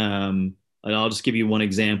 And I'll just give you one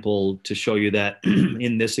example to show you that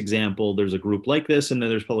in this example, there's a group like this, and then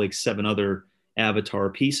there's probably like 7 other avatar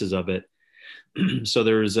pieces of it. So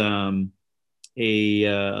there's I'll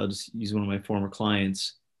just use one of my former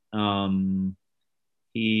clients. Um,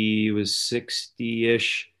 he was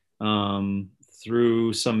 60-ish,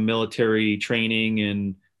 through some military training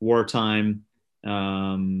and wartime,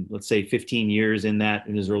 let's say 15 years in that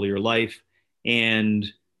in his earlier life, and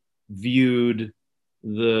viewed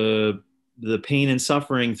the the pain and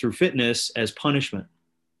suffering through fitness as punishment,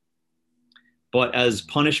 but as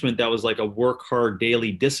punishment that was like a work hard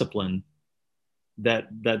daily discipline that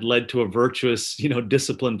led to a virtuous,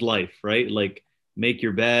 disciplined life, right? Like make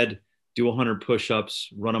your bed, do 100 push-ups,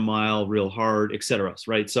 run a mile real hard, etc.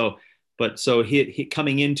 Right? So, but so he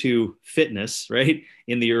coming into fitness, right,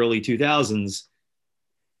 in the early 2000s,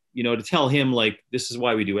 to tell him like this is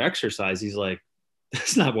why we do exercise. He's like,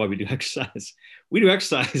 that's not why we do exercise. We do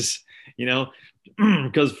exercise, you know,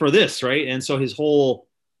 because for this, right? And so his whole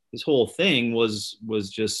thing was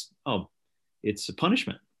just, oh, it's a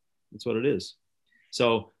punishment. That's what it is.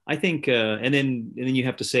 So I think, and then you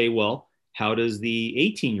have to say, well, how does the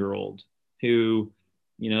 18-year-old who,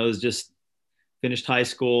 is just finished high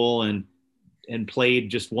school and played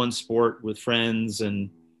just one sport with friends and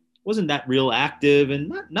wasn't that real active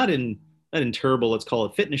and not in terrible, let's call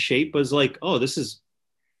it fitness shape, but was like, oh, this is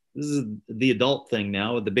the adult thing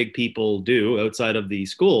now, what the big people do outside of the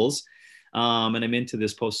schools. And I'm into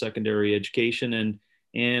this post-secondary education,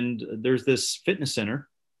 and there's this fitness center,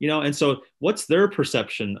 and so what's their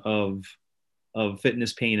perception of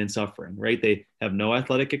fitness pain and suffering, right? They have no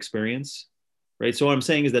athletic experience, right? So what I'm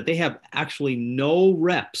saying is that they have actually no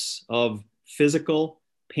reps of physical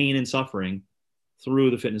pain and suffering through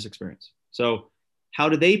the fitness experience. So how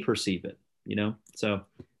do they perceive it? So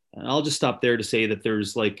I'll just stop there to say that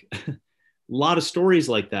there's like a lot of stories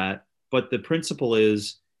like that, but the principle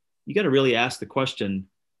is you got to really ask the question,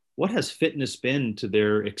 what has fitness been to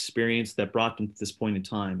their experience that brought them to this point in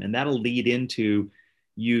time? And that'll lead into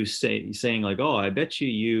you saying like, oh, I bet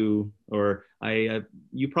or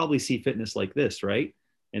you probably see fitness like this, right?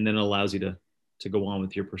 And then it allows you to go on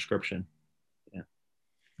with your prescription. Yeah.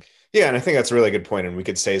 Yeah, and I think that's a really good point. And we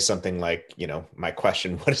could say something like, my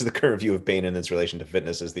question, what is the current view of pain in its relation to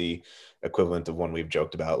fitness, is the equivalent of one we've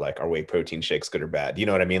joked about, like, are whey protein shakes good or bad? You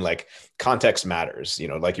know what I mean? Like context matters,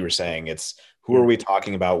 like you were saying, it's who are we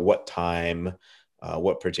talking about, what time,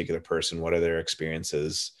 what particular person, what are their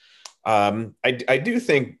experiences? I do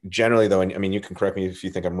think generally though, and I mean, you can correct me if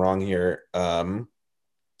you think I'm wrong here.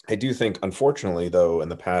 I do think, unfortunately though, in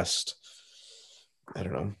the past, I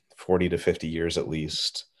don't know, 40 to 50 years at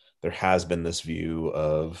least, there has been this view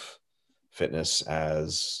of fitness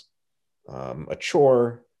as a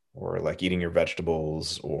chore, or like eating your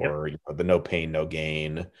vegetables, or the no pain, no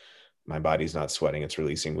gain. My body's not sweating, it's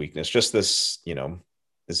releasing weakness. Just this,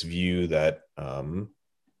 this view that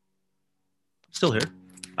Still here.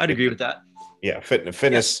 I'd agree with that. Yeah,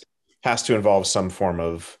 fitness has to involve some form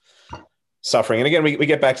of suffering. And again, we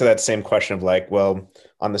get back to that same question of like, well,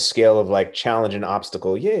 on the scale of like challenge and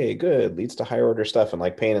obstacle, yay, good, leads to higher order stuff, and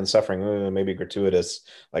like pain and suffering, maybe gratuitous,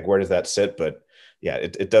 like where does that sit? But yeah,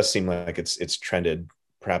 it does seem like it's trended,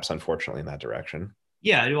 perhaps unfortunately, in that direction.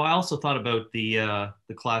 Yeah, I also thought about the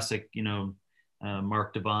classic,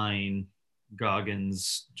 Mark Devine,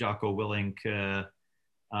 Goggins, Jocko Willink.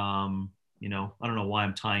 I don't know why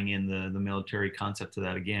I'm tying in the military concept to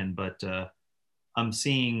that again, but I'm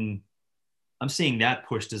seeing that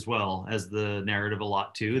pushed as well as the narrative a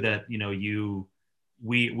lot too. That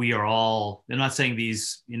we are all. I'm not saying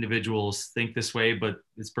these individuals think this way, but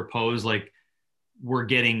it's proposed like we're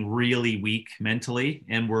getting really weak mentally,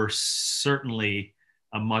 and we're certainly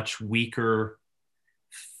a much weaker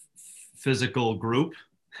physical group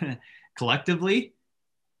collectively.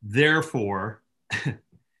 Therefore,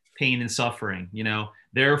 pain and suffering,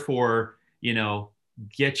 therefore,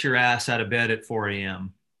 get your ass out of bed at 4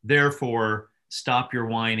 a.m. Therefore, stop your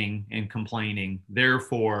whining and complaining.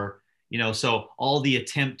 Therefore, so all the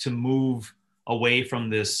attempt to move away from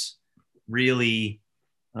this really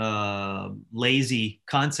lazy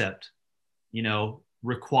concept,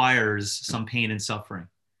 requires some pain and suffering.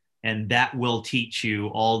 And that will teach you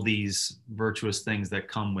all these virtuous things that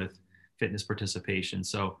come with fitness participation.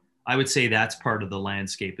 So I would say that's part of the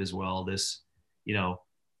landscape as well. This,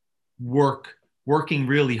 working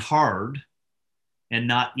really hard and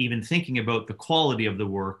not even thinking about the quality of the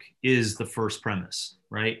work is the first premise,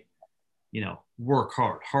 right? Work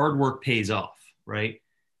hard. Hard work pays off, right?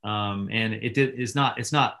 And it's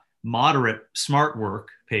not moderate smart work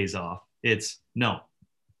pays off. It's no,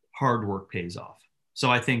 hard work pays off.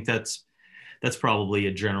 So I think that's probably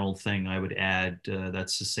a general thing I would add.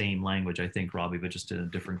 That's the same language, I think, Robbie, but just in a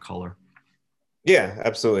different color. Yeah,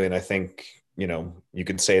 absolutely. And I think, you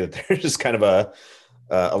could say that there's just kind of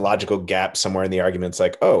a logical gap somewhere in the argument. It's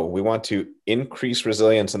like, oh, we want to increase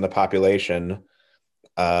resilience in the population.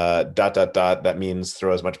 Dot dot dot. That means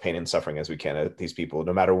throw as much pain and suffering as we can at these people,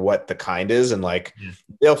 no matter what the kind is, and like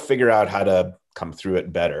they'll figure out how to come through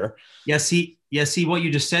it better. See what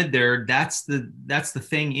you just said there. That's the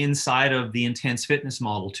thing inside of the intense fitness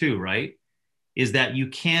model too, right? Is that you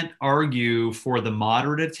can't argue for the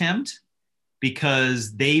moderate attempt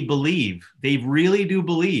because they really do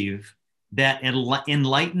believe that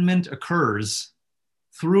enlightenment occurs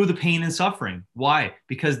through the pain and suffering. Why?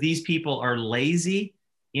 Because these people are lazy,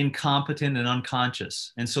 incompetent, and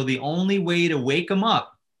unconscious. And so the only way to wake them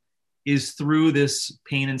up is through this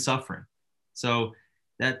pain and suffering. So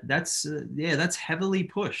that's heavily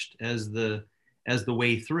pushed as the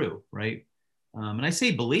way through, right? And I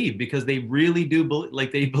say believe because they really do believe,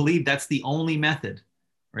 like they believe that's the only method,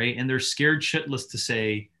 right? And they're scared shitless to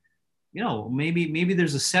say, maybe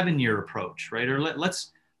there's a 7-year approach, right? Or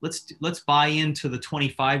let's buy into the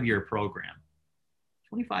 25-year program.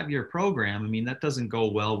 25-year program, I mean, that doesn't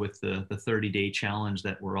go well with the 30-day challenge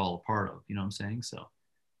that we're all a part of, you know what I'm saying? So,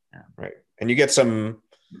 yeah. Right. And you get some,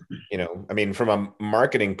 I mean, from a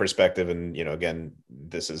marketing perspective, and, again,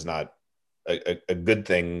 this is not a good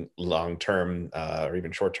thing long-term or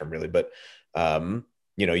even short-term really, but,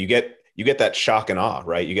 you get that shock and awe,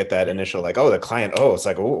 right? You get that initial, like, oh, the client, oh, it's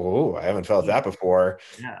like, oh, I haven't felt that before.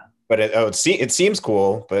 Yeah. But it seems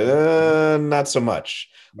cool, but not so much.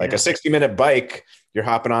 Like a 60-minute bike, you're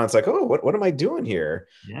hopping on. It's like, oh, what am I doing here?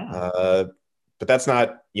 Yeah. But that's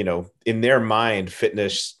not, in their mind,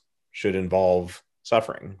 fitness should involve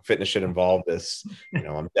suffering. Fitness should involve this,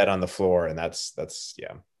 I'm dead on the floor. And that's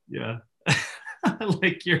yeah. Yeah.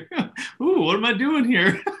 Like what am I doing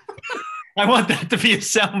here? I want that to be a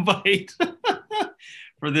soundbite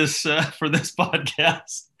for this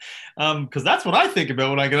podcast. Because that's what I think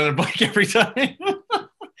about when I get on a bike every time.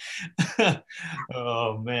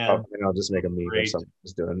 Oh man! And I'll just make a meme of something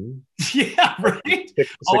just doing. Yeah, right.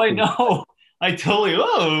 I know. I totally.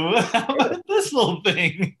 Oh, how about this little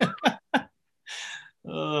thing?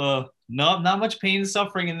 Not much pain and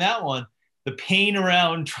suffering in that one. The pain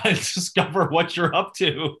around trying to discover what you're up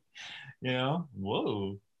to.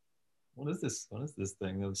 Whoa. What is this? What is this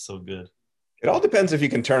thing? That was so good. It all depends if you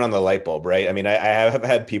can turn on the light bulb, right? I mean, I have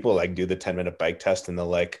had people like do the 10-minute bike test and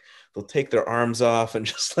they'll take their arms off and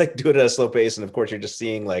just like do it at a slow pace. And of course, you're just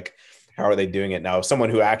seeing like, how are they doing it now? If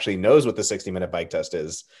someone who actually knows what the 60-minute bike test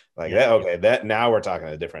is, like that, okay, that now we're talking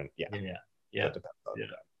a different, yeah.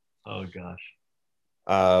 Oh gosh.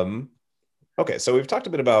 Okay, so we've talked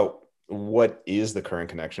a bit about what is the current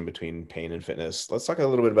connection between pain and fitness. Let's talk a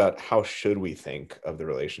little bit about how should we think of the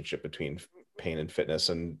relationship between pain and fitness,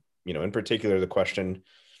 and in particular, the question,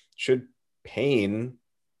 should pain,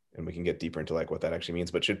 and we can get deeper into like what that actually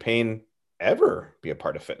means, but should pain ever be a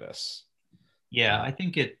part of fitness? Yeah, I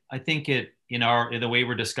think it in the way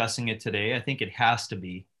we're discussing it today, I think it has to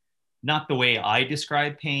be, not the way I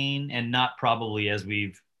describe pain, and not probably as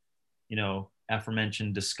we've,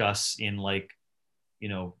 aforementioned, discuss in like,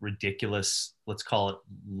 ridiculous, let's call it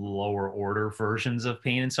lower order versions of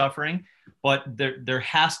pain and suffering. But there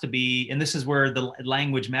has to be, and this is where the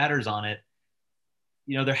language matters on it,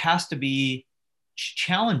 there has to be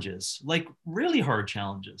challenges, like really hard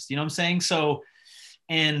challenges, you know what I'm saying? So,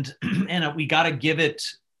 and we got to give it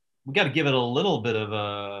a little bit of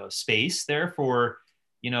a space there for,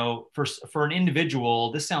 for an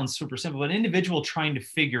individual. This sounds super simple, but an individual trying to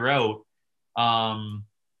figure out,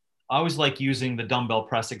 I always like using the dumbbell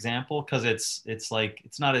press example because it's like,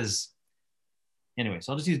 it's not as, anyway,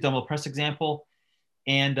 so I'll just use dumbbell press example.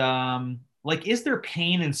 And like, is there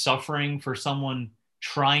pain and suffering for someone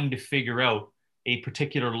trying to figure out a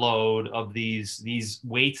particular load of these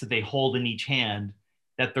weights that they hold in each hand,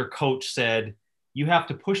 that their coach said, you have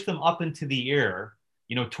to push them up into the air,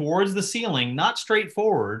 towards the ceiling, not straight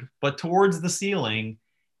forward, but towards the ceiling.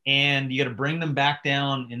 And you got to bring them back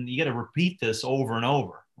down, and you got to repeat this over and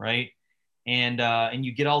over. Right. And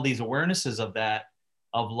you get all these awarenesses of that,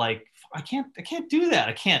 of like, I can't do that.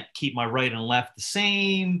 I can't keep my right and left the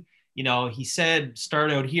same. He said, start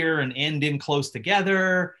out here and end in close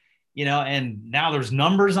together, and now there's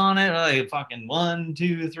numbers on it. Like fucking 1,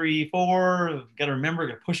 2, 3, 4. Got to remember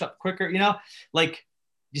to push up quicker, like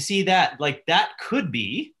you see that, like that could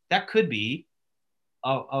be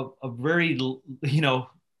a very,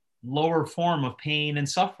 lower form of pain and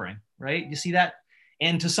suffering. Right. You see that?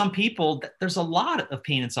 And to some people, there's a lot of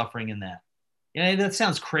pain and suffering in that. That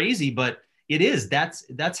sounds crazy, but it is.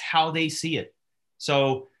 That's how they see it.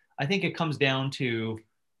 So I think it comes down to,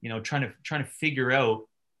 trying to figure out,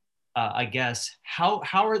 I guess,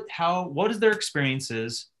 what is their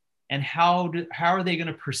experiences, and how are they going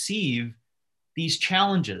to perceive these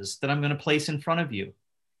challenges that I'm going to place in front of you?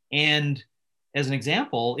 And as an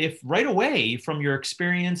example, if right away from your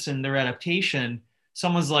experience and their adaptation,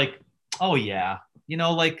 someone's like, oh yeah,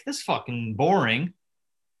 like this fucking boring.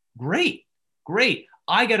 Great, great.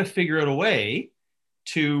 I got to figure out a way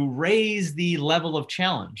to raise the level of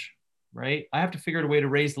challenge, right? I have to figure out a way to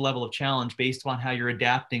raise the level of challenge based on how you're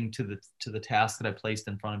adapting to the task that I placed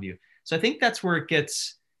in front of you. So I think that's where it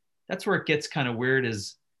gets kind of weird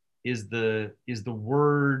is the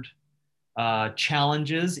word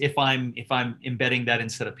challenges if I'm embedding that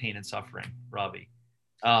instead of pain and suffering, Robbie.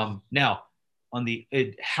 Now on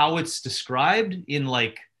how it's described in,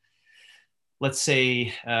 like, let's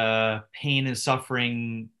say pain and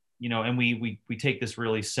suffering, and we take this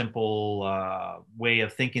really simple way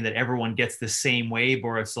of thinking that everyone gets the same wave,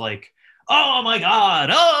 or it's like, oh my God,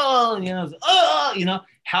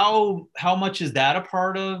 how much is that a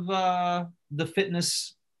part of the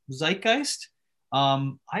fitness zeitgeist?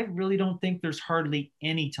 I really don't think there's hardly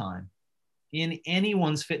any time in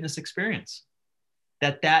anyone's fitness experience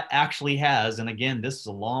that actually has, and again, this is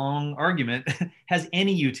a long argument, has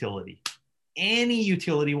any utility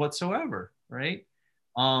whatsoever, right?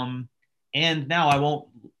 And now I won't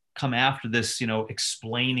come after this,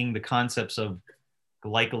 explaining the concepts of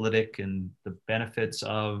glycolytic and the benefits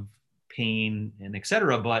of pain and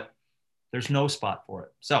etc. But there's no spot for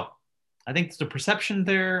it. So I think it's the perception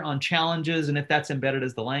there on challenges, and if that's embedded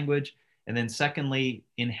as the language. And then secondly,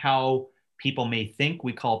 in how people may think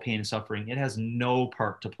we call pain and suffering, it has no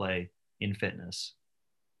part to play in fitness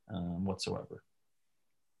whatsoever.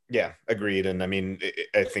 Yeah, agreed. And I mean,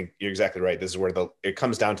 I think you're exactly right. This is where it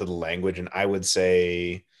comes down to the language. And I would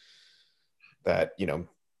say that,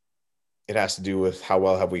 it has to do with how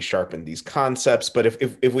well have we sharpened these concepts. But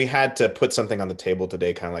if we had to put something on the table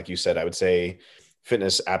today, kind of like you said, I would say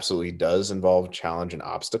fitness absolutely does involve challenge and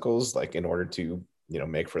obstacles, like in order to,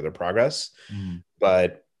 make further progress.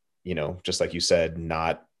 But, just like you said,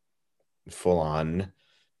 not full on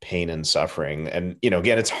pain and suffering. And,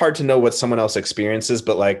 again, it's hard to know what someone else experiences,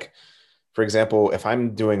 but like, for example, if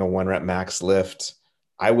I'm doing a 1-rep max lift,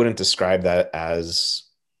 I wouldn't describe that as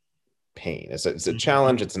pain. It's a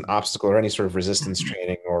challenge, it's an obstacle, or any sort of resistance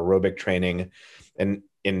training or aerobic training. And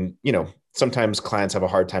sometimes clients have a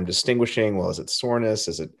hard time distinguishing, well, is it soreness?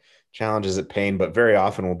 Is it challenge? Is it pain? But very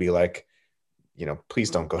often we'll be like, please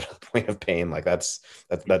don't go to the point of pain. Like that's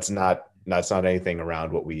not anything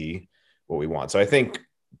around what we want. So I think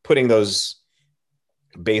putting those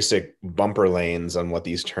basic bumper lanes on what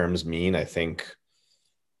these terms mean, I think,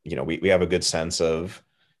 we have a good sense of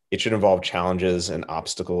it should involve challenges and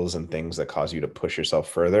obstacles and things that cause you to push yourself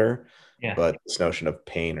further. Yeah. But this notion of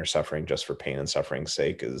pain or suffering just for pain and suffering's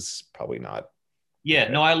sake is probably not. Yeah,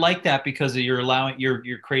 no, I like that because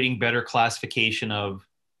you're creating better classification of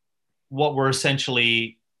what we're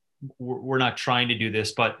not trying to do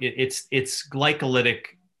this, but it's glycolytic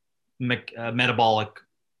metabolic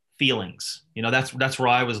feelings. That's where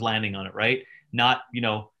I was landing on it, right? Not,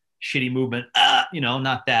 shitty movement,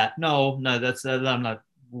 not that. No, that's I'm not.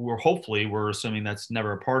 We're assuming that's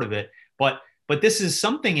never a part of it. But this is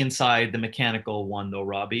something inside the mechanical one, though,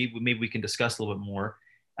 Robbie. Maybe we can discuss a little bit more.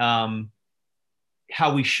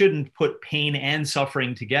 How we shouldn't put pain and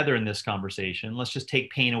suffering together in this conversation. Let's just take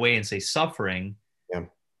pain away and say suffering. Yeah.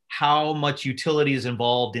 How much utility is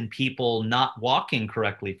involved in people not walking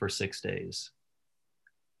correctly for 6 days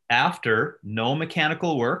after no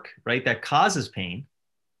mechanical work, right? That causes pain,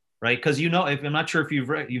 right? Because if I'm not sure if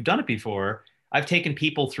you've done it before. I've taken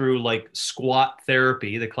people through like squat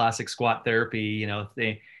therapy, the classic squat therapy,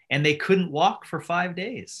 and they couldn't walk for 5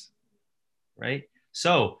 days, right?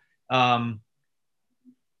 So,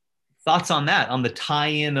 thoughts on that, on the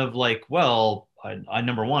tie-in of like, well, I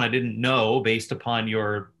number one, I didn't know based upon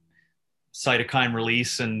your cytokine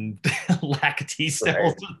release and lack of T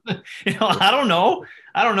cells. Right. I don't know.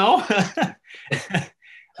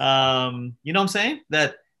 You know what I'm saying?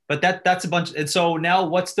 But that's a bunch. And so now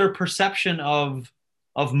what's their perception of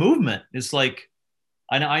movement? It's like,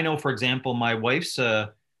 I know, for example, my wife's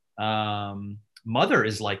mother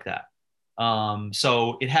is like that.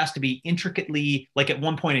 So it has to be intricately, like at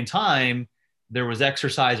one point in time, there was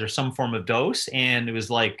exercise or some form of dose. And it was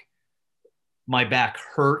like, my back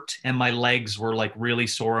hurt and my legs were like really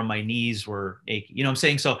sore and my knees were aching. You know what I'm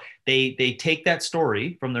saying? So they take that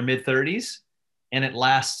story from their mid-30s and it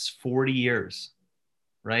lasts 40 years,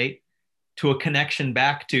 right? To a connection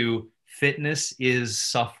back to fitness is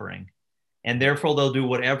suffering. And therefore they'll do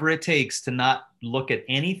whatever it takes to not look at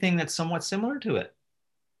anything that's somewhat similar to it.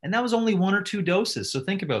 And that was only 1 or 2 doses. So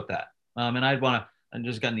think about that. And I don't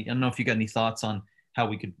know if you got any thoughts on how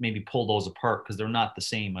we could maybe pull those apart, because they're not the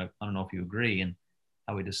same. I don't know if you agree, and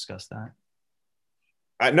how we discuss that.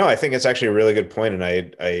 No, I think it's actually a really good point, and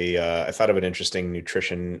I thought of an interesting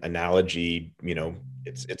nutrition analogy.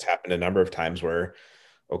 It's happened a number of times where,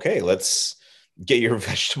 okay, let's get your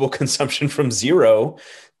vegetable consumption from zero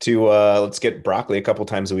to let's get broccoli a couple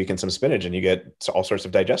times a week and some spinach, and you get all sorts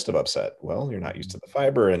of digestive upset. Well, you're not used to the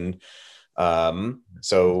fiber, and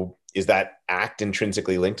so is that act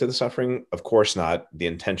intrinsically linked to the suffering? Of course not. The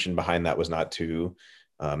intention behind that was not to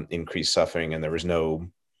increase suffering, and there was no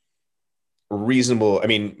reasonable, I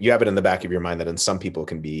mean, you have it in the back of your mind that in some people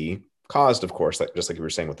can be caused, of course, like just like you were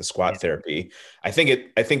saying with the squat therapy. I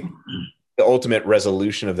think the ultimate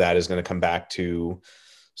resolution of that is going to come back to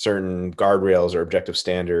certain guardrails or objective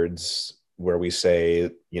standards where we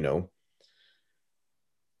say,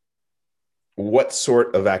 what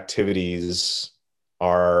sort of activities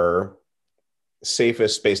are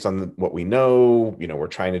safest based on what we know. We're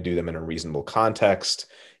trying to do them in a reasonable context.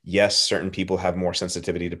 Yes, certain people have more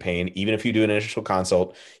sensitivity to pain. Even if you do an initial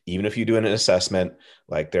consult, even if you do an assessment,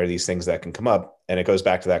 like there are these things that can come up. And it goes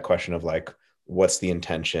back to that question of like, what's the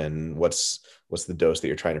intention? What's the dose that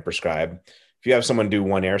you're trying to prescribe? If you have someone do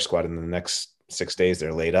one air squat and the next 6 days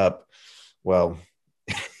they're laid up, well,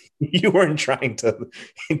 you weren't trying to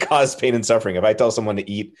cause pain and suffering. If I tell someone to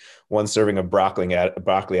eat one serving of broccoli out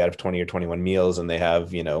of 20 or 21 meals and they have,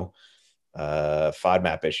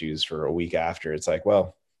 FODMAP issues for a week after, it's like,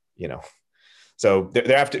 well, so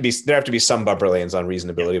there have to be some bumper lanes on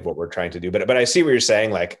reasonability of what we're trying to do. But I see what you're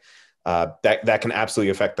saying. Like that can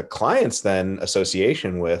absolutely affect the client's then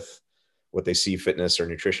association with what they see fitness or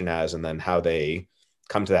nutrition as, and then how they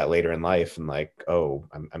come to that later in life. And like, oh,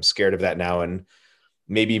 I'm scared of that now. And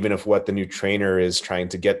maybe even if what the new trainer is trying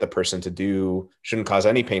to get the person to do shouldn't cause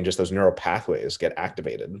any pain, just those neural pathways get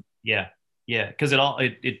activated. Yeah. Yeah. Because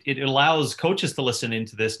it allows coaches to listen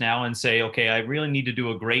into this now and say, okay, I really need to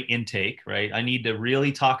do a great intake, right? I need to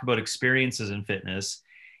really talk about experiences in fitness.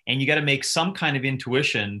 And you got to make some kind of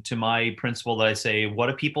intuition to my principle that I say, what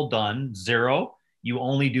have people done? 0. You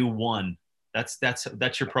only do 1.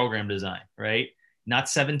 That's your program design, right? Not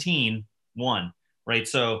 17, 1, right?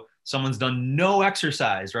 So someone's done no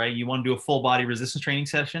exercise, right? You want to do a full body resistance training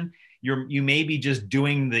session. You may be just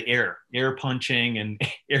doing the air punching and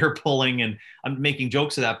air pulling, and I'm making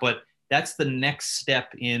jokes of that, but that's the next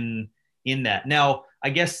step in that. Now, I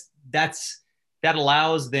guess that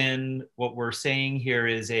allows then what we're saying here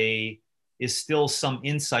is still some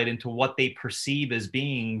insight into what they perceive as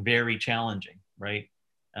being very challenging, right?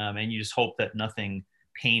 And you just hope that nothing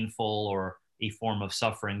painful or a form of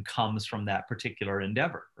suffering comes from that particular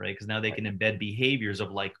endeavor, right? Because now they can embed behaviors of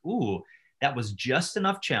like, ooh, that was just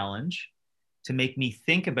enough challenge to make me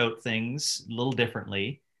think about things a little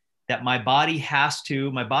differently, that my body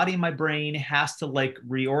and my brain has to like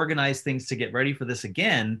reorganize things to get ready for this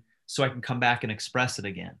again, so I can come back and express it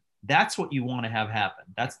again. That's what you want to have happen.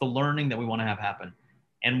 That's the learning that we want to have happen.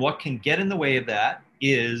 And what can get in the way of that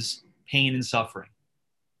is pain and suffering,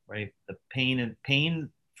 right? The pain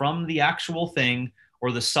from the actual thing,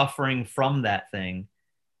 or the suffering from that thing,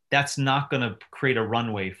 that's not going to create a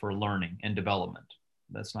runway for learning and development.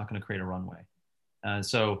 That's not going to create a runway.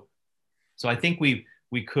 So I think we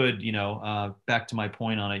could, back to my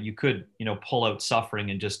point on it, you could, pull out suffering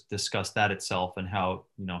and just discuss that itself, and how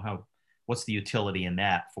what's the utility in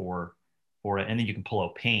that for it. And then you can pull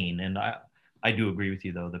out pain. And I do agree with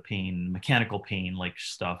you though, the pain, mechanical pain, like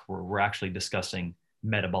stuff, we're actually discussing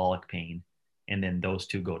metabolic pain. And then those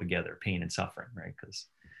two go together, pain and suffering, right? Because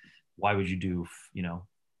why would you do,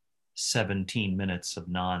 17 minutes of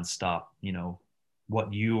nonstop,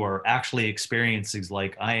 what you are actually experiencing is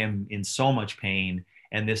like, I am in so much pain,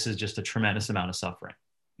 and this is just a tremendous amount of suffering,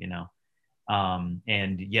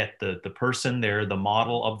 and yet the person there, the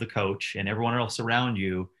model of the coach and everyone else around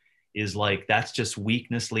you is like, that's just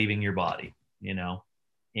weakness leaving your body,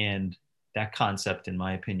 and that concept, in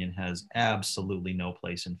my opinion, has absolutely no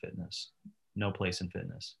place in fitness. No place in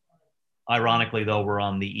fitness. Ironically, though, we're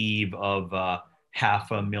on the eve of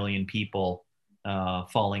 500,000 people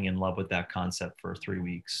falling in love with that concept for 3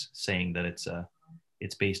 weeks, saying that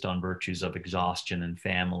it's based on virtues of exhaustion and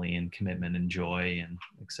family and commitment and joy and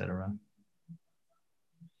etc.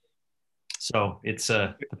 So it's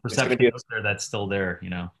the perception out there that's still there,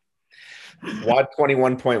 WOD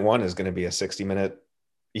 21.1 is going to be a 60-minute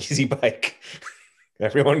easy bike.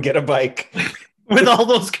 Everyone get a bike. With all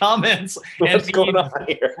those comments. What's going on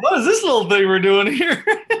here? What is this little thing we're doing here?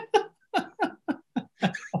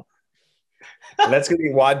 And that's going to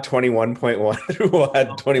be WOD 21.1 through WOD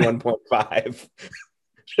 21.5.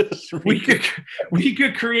 We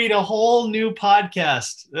could create a whole new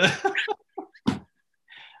podcast.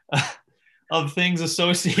 of things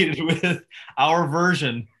associated with our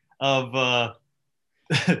version of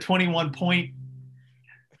 21 point.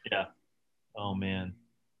 Yeah. Oh man.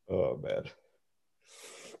 Oh man.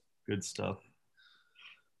 Good stuff.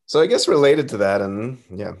 So I guess related to that, and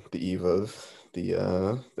yeah, the eve of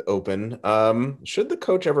the open, should the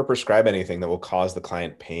coach ever prescribe anything that will cause the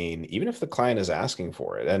client pain, even if the client is asking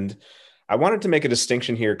for it? And I wanted to make a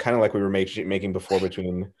distinction here, kind of like we were making before,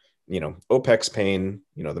 between OPEX pain,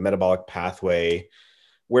 the metabolic pathway,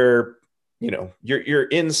 where you're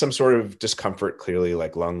in some sort of discomfort, clearly,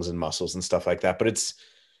 like lungs and muscles and stuff like that. But it's,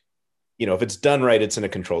 if it's done right, it's in a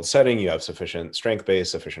controlled setting. You have sufficient strength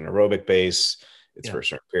base, sufficient aerobic base. It's for a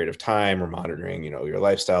certain period of time. We're monitoring, your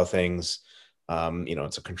lifestyle things.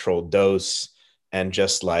 It's a controlled dose. And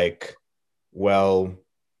just like, well,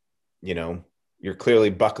 you're clearly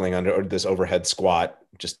buckling under this overhead squat.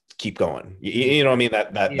 Just keep going. You know what I mean?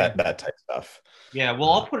 That type of stuff. Yeah, well,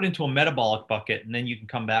 I'll put it into a metabolic bucket, and then you can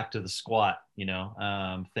come back to the squat,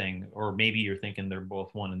 thing. Or maybe you're thinking they're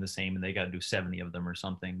both one and the same, and they got to do 70 of them or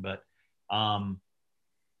something. But,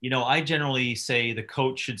 I generally say the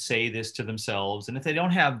coach should say this to themselves, and if they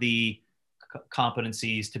don't have the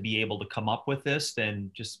competencies to be able to come up with this, then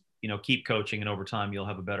just keep coaching, and over time you'll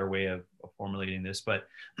have a better way of formulating this. But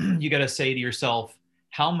you got to say to yourself,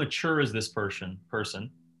 how mature is this person?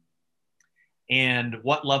 And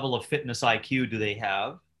what level of fitness IQ do they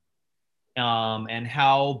have? And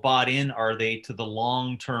how bought in are they to the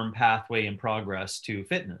long-term pathway and progress to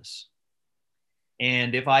fitness?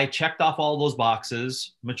 And if I checked off all those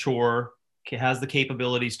boxes, mature, has the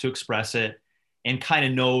capabilities to express it, and kind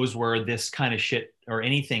of knows where this kind of shit or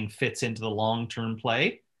anything fits into the long-term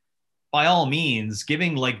play, by all means,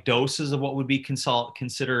 giving like doses of what would be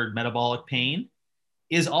considered metabolic pain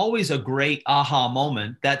is always a great aha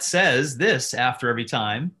moment that says this after every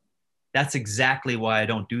time. That's exactly why I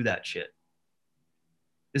don't do that shit.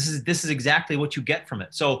 This is exactly what you get from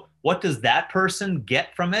it. So what does that person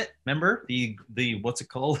get from it? Remember the what's it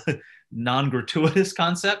called? Non-gratuitous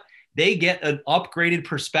concept. They get an upgraded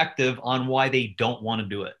perspective on why they don't want to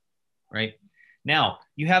do it. Right? Now,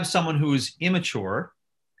 you have someone who's immature.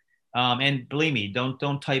 And believe me, don't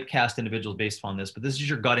typecast individuals based on this, but this is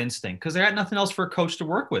your gut instinct, because they got nothing else for a coach to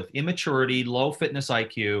work with. Immaturity, low fitness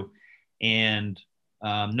IQ, and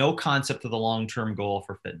no concept of the long-term goal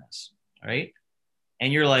for fitness, right?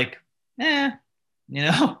 And you're like, let's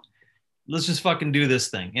just fucking do this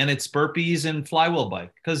thing. And it's burpees and flywheel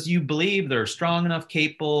bike, because you believe they're strong enough,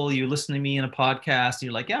 capable. You listen to me in a podcast, and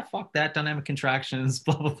you're like, yeah, fuck that, dynamic contractions,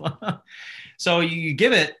 blah, blah, blah. So you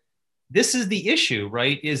give it. This is the issue,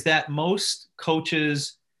 right? Is that most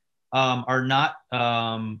coaches are not,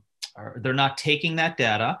 they're not taking that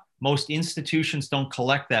data. Most institutions don't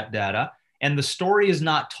collect that data. And the story is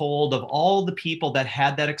not told of all the people that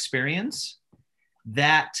had that experience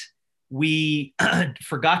that we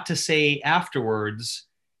forgot to say afterwards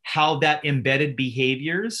how that embedded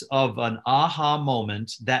behaviors of an aha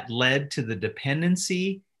moment that led to the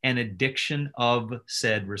dependency and addiction of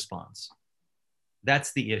said response.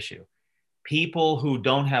 That's the issue. People who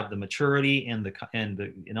don't have the maturity and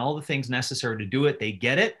all the things necessary to do it, they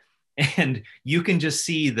get it, and you can just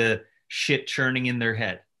see the shit churning in their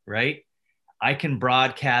head, right? I can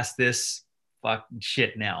broadcast this fucking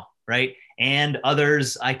shit now, right? And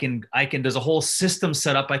others, I can. There's a whole system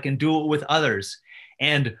set up. I can do it with others,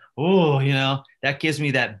 and that gives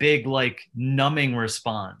me that big like numbing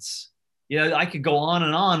response. I could go on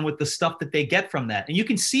and on with the stuff that they get from that, and you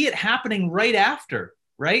can see it happening right after,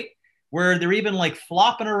 right? Where they're even like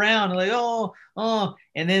flopping around, like, oh,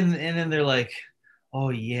 and then they're like, oh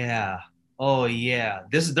yeah.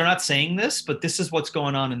 They're not saying this, but this is what's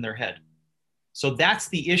going on in their head. So that's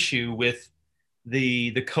the issue with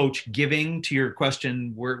the coach giving to your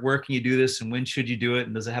question, where can you do this and when should you do it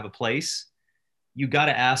and does it have a place? You got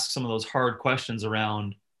to ask some of those hard questions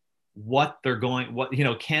around what they're going,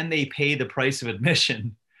 can they pay the price of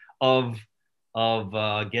admission of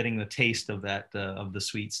getting the taste of that of the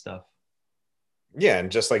sweet stuff. Yeah,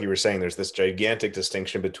 and just like you were saying, there's this gigantic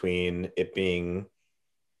distinction between it being,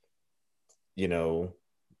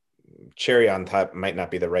 cherry on top might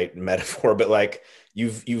not be the right metaphor, but like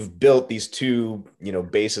you've built these two,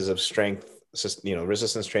 bases of strength,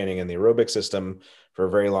 resistance training and the aerobic system for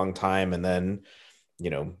a very long time. And then,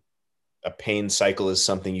 a pain cycle is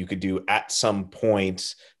something you could do at some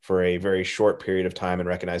point for a very short period of time and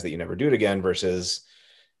recognize that you never do it again, versus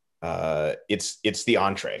it's the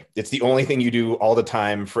entree. It's the only thing you do all the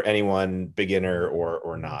time for anyone, beginner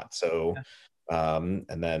or not. So, and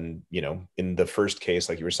then, in the first case,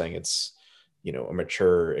 like you were saying, it's, a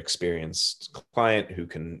mature, experienced client who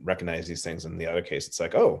can recognize these things. In the other case, it's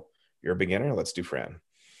like, oh, you're a beginner, let's do Fran.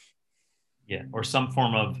 Yeah. Or some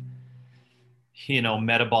form of,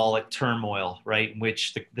 metabolic turmoil, right?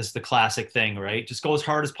 Which this is the classic thing, right? Just go as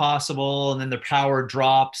hard as possible, and then the power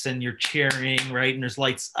drops, and you're cheering, right? And there's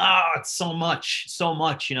lights. It's so much,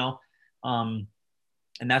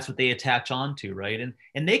 and that's what they attach onto, right?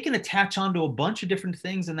 And they can attach onto a bunch of different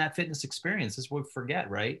things in that fitness experience. This is what we forget,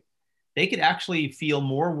 right? They could actually feel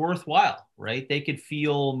more worthwhile, right? They could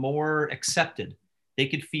feel more accepted. They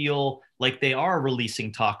could feel like they are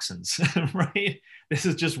releasing toxins, right? This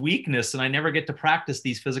is just weakness, and I never get to practice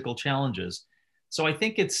these physical challenges. So I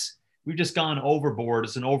think we've just gone overboard.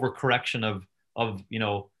 It's an overcorrection of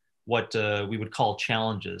what we would call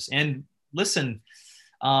challenges. And listen,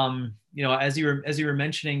 as you were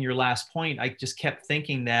mentioning your last point, I just kept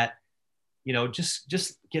thinking that,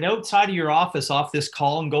 just get outside of your office off this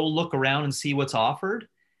call and go look around and see what's offered.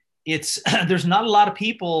 There's not a lot of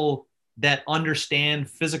people that understand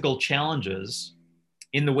physical challenges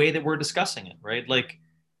in the way that we're discussing it, right? Like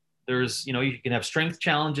there's, you can have strength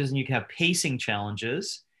challenges and you can have pacing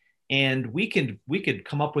challenges. And we could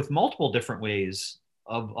come up with multiple different ways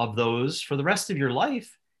of those for the rest of your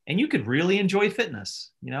life. And you could really enjoy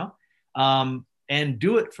fitness, and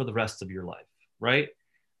do it for the rest of your life, right?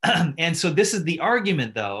 And so this is the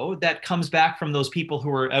argument, though, that comes back from those people who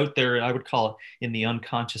are out there, I would call it in the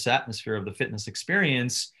unconscious atmosphere of the fitness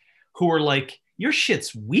experience, who are like, your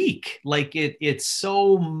shit's weak. Like it's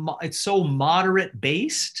so moderate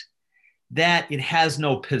based that it has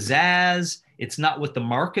no pizzazz. It's not what the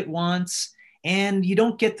market wants. And you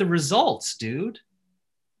don't get the results, dude.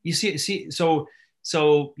 You see, so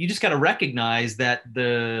you just got to recognize that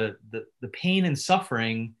the pain and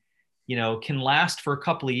suffering, can last for a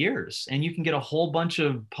couple of years, and you can get a whole bunch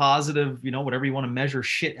of positive, whatever you want to measure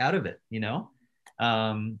shit out of it,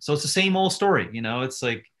 so it's the same old story, it's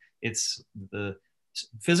like, it's the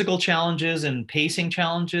physical challenges and pacing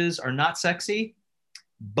challenges are not sexy,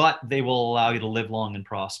 but they will allow you to live long and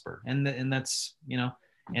prosper. And that's,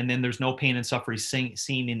 and then there's no pain and suffering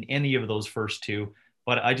seen in any of those first two.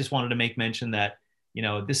 But I just wanted to make mention that,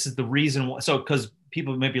 this is the reason why. So, because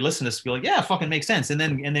people maybe listen to this, be like, yeah, it fucking makes sense. And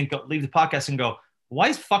then go leave the podcast and go, why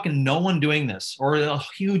is fucking no one doing this? Or a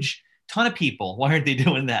huge ton of people, why aren't they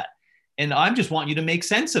doing that? And I just want you to make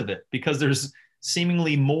sense of it, because there's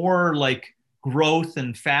seemingly more like growth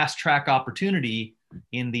and fast track opportunity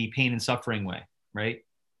in the pain and suffering way, right?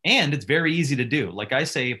 And it's very easy to do. Like I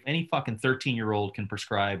say, if any fucking 13-year-old can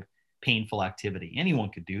prescribe painful activity, anyone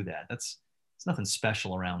could do that. It's nothing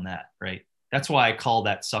special around that, right? That's why I call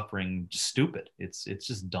that suffering stupid. It's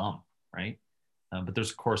just dumb, right? But there's,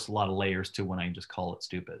 of course, a lot of layers to when I just call it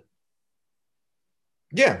stupid.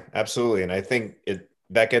 Yeah, absolutely. And I think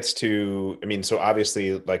that gets to, so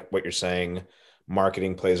obviously, like what you're saying,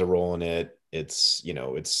 marketing plays a role in it. It's,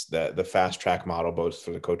 it's the fast track model, both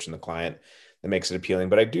for the coach and the client, that makes it appealing.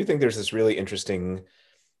 But I do think there's this really interesting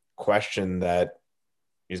question that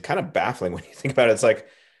is kind of baffling when you think about it. It's like,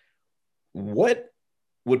 what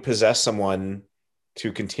would possess someone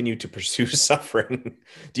to continue to pursue suffering?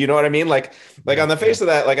 Do you know what I mean? Like on the face of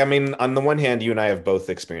that, on the one hand, you and I have both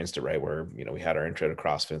experienced it, right? Where, we had our intro to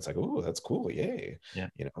CrossFit. It's like, oh, that's cool. Yay. Yeah.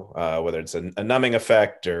 Whether it's a numbing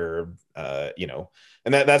effect or, and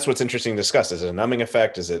that's what's interesting to discuss. Is it a numbing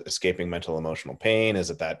effect? Is it escaping mental, emotional pain?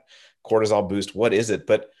 Is it that cortisol boost? What is it?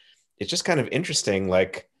 But it's just kind of interesting.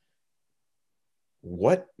 Like,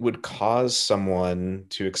 what would cause someone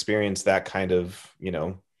to experience that kind of,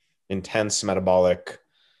 intense metabolic,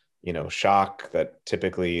 shock that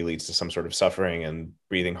typically leads to some sort of suffering and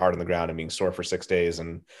breathing hard on the ground and being sore for 6 days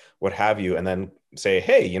and what have you, and then say,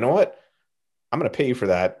 hey, you know what? I'm going to pay you for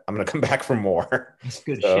that. I'm going to come back for more. That's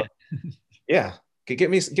good shit. Yeah. Give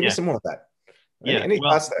me some more of that. Any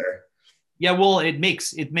thoughts there? Yeah, well, it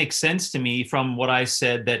makes sense to me from what I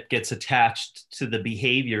said that gets attached to the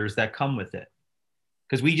behaviors that come with it.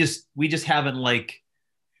 Because we just haven't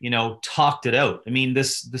talked it out. I mean,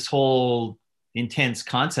 this whole intense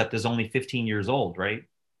concept is only 15 years old, right?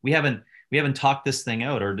 We haven't talked this thing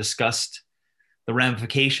out or discussed the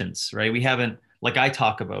ramifications, right? We haven't, like I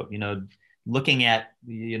talk about, looking at,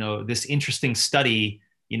 this interesting study,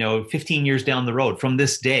 15 years down the road from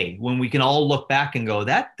this day, when we can all look back and go,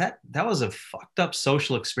 that was a fucked up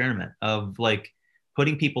social experiment of like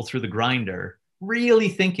putting people through the grinder, really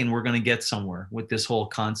thinking we're going to get somewhere with this whole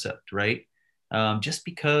concept, right? Just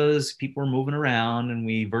because people were moving around and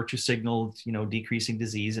we virtue signaled, decreasing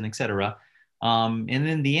disease and et cetera. And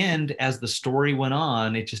in the end, as the story went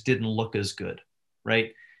on, it just didn't look as good,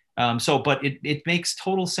 right? But it makes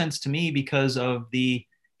total sense to me because of the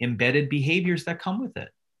embedded behaviors that come with it.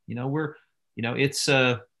 It's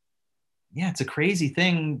a crazy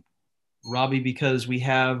thing Robbie, because we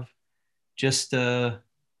have just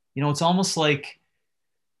it's almost like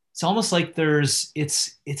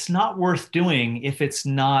it's not worth doing if it's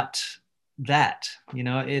not that,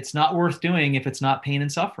 it's not worth doing if it's not pain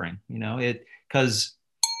and suffering, it, because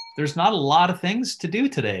there's not a lot of things to do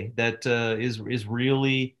today that is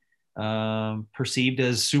really perceived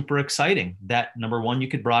as super exciting. That, number one, you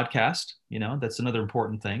could broadcast, that's another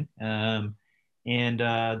important thing, and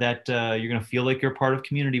that you're going to feel like you're part of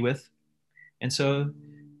community with. And so,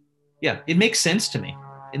 yeah, it makes sense to me.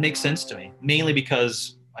 It makes sense to me, mainly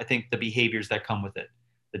because I think the behaviors that come with it,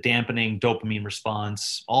 the dampening dopamine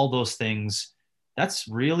response, all those things, that's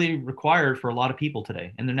really required for a lot of people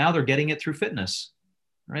today. And now they're getting it through fitness,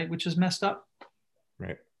 right? Which is messed up.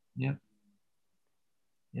 Right. Yeah.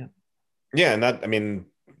 Yeah. Yeah. And that, I mean,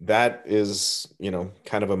 that is,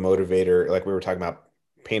 kind of a motivator. Like we were talking about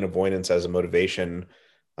pain avoidance as a motivation.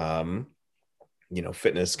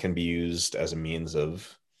 Fitness can be used as a means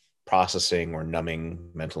of processing or numbing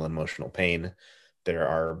mental and emotional pain. There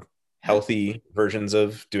are healthy versions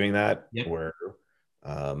of doing that, yep. where,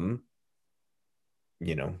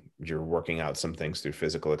 you're working out some things through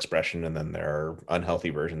physical expression. And then there are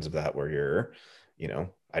unhealthy versions of that where you're,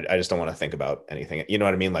 I just don't want to think about anything. You know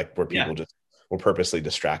what I mean? Like where people just will purposely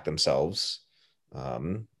distract themselves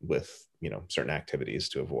with, certain activities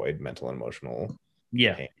to avoid mental and emotional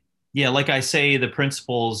pain. Yeah. Like I say, the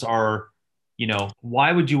principles are,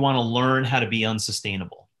 why would you want to learn how to be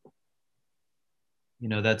unsustainable?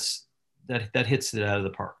 That hits it out of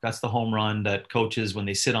the park. That's the home run that coaches, when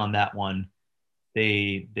they sit on that one,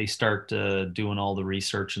 they start doing all the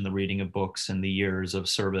research and the reading of books and the years of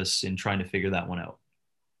service in trying to figure that one out.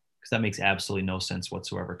 Because that makes absolutely no sense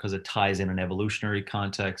whatsoever, because it ties in an evolutionary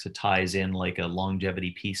context. It ties in like a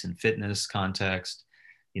longevity, peace, and fitness context.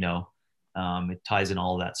 It ties in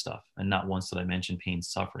all of that stuff. And not once did I mention pain,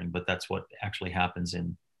 suffering, but that's what actually happens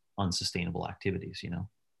in unsustainable activities,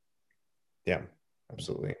 Yeah,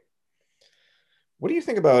 absolutely. What do you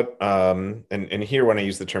think about, and here when I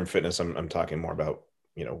use the term fitness, I'm talking more about,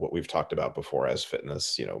 what we've talked about before as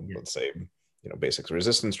fitness, let's say, basic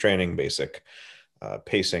resistance training, basic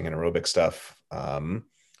pacing and aerobic stuff.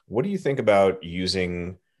 What do you think about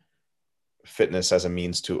using fitness as a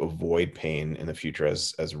means to avoid pain in the future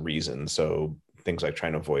as reason? So things like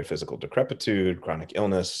trying to avoid physical decrepitude, chronic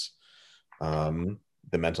illness, the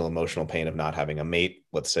mental emotional pain of not having a mate.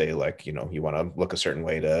 Let's say, like, you want to look a certain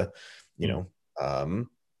way to,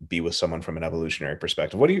 be with someone from an evolutionary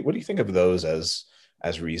perspective. What do you think of those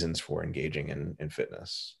as reasons for engaging in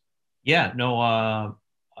fitness? Yeah, no,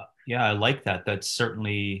 yeah, I like that. That's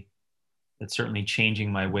certainly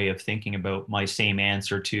changing my way of thinking about my same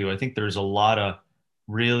answer too. I think there's a lot of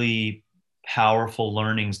really powerful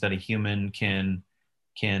learnings that a human can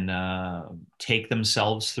take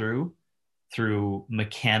themselves through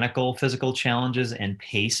mechanical physical challenges and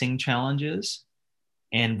pacing challenges,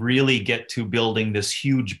 and really get to building this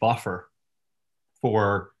huge buffer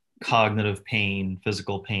for cognitive pain,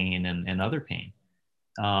 physical pain, and other pain.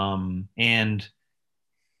 And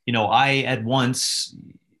I at once,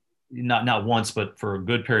 not once, but for a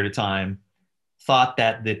good period of time, thought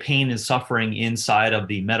that the pain and suffering inside of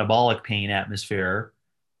the metabolic pain atmosphere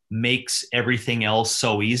makes everything else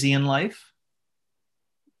so easy in life.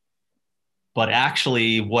 But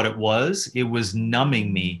actually, what it was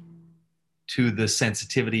numbing me to the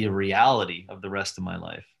sensitivity of reality of the rest of my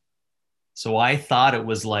life. So I thought it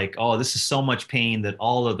was like, oh, this is so much pain that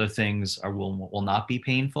all other things will not be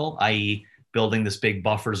painful, i.e., building this big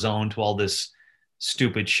buffer zone to all this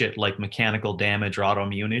stupid shit like mechanical damage or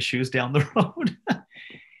autoimmune issues down the road.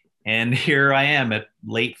 And here I am at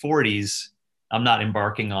late 40s. I'm not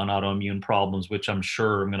embarking on autoimmune problems, which I'm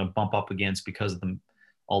sure I'm going to bump up against because of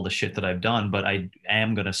all the shit that I've done, but I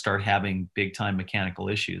am going to start having big time mechanical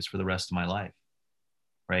issues for the rest of my life.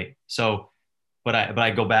 Right. So, but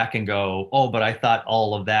I go back and go, oh, but I thought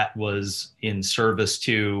all of that was in service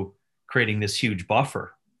to creating this huge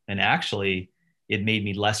buffer. And actually it made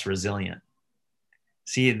me less resilient.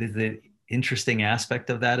 See, the interesting aspect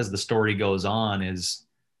of that as the story goes on is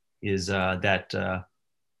that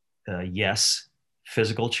yes,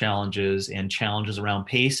 physical challenges and challenges around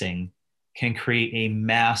pacing can create a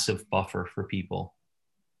massive buffer for people.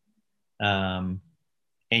 And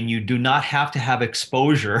you do not have to have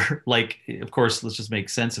exposure. Like, of course, let's just make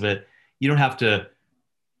sense of it. You don't have to,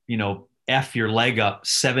 F your leg up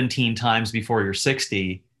 17 times before you're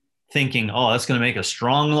 60, thinking, oh, that's going to make a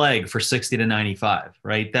strong leg for 60 to 95,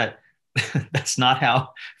 right? That's not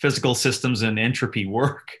how physical systems and entropy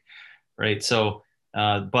work, right? So,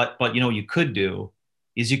 but you could do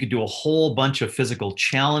a whole bunch of physical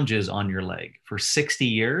challenges on your leg for 60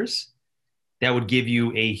 years that would give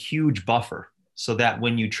you a huge buffer so that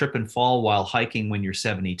when you trip and fall while hiking when you're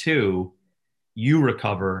 72, you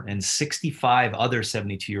recover and 65 other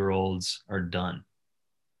 72-year-olds are done.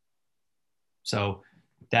 So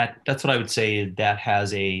that's what I would say. That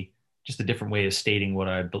has just a different way of stating what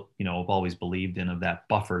I've always believed in, of that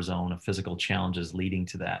buffer zone of physical challenges leading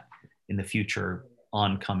to that in the future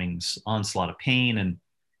oncoming onslaught of pain,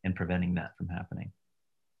 and preventing that from happening.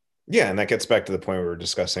 Yeah, and that gets back to the point we were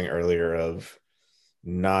discussing earlier of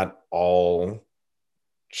not all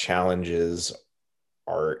challenges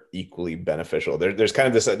are equally beneficial. There's kind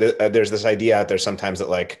of this there's this idea out there sometimes that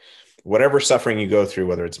like whatever suffering you go through,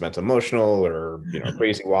 whether it's mental, emotional, or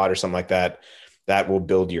crazy WOD or something like that, that will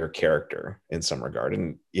build your character in some regard.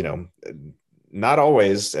 And not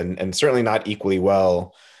always, and certainly not equally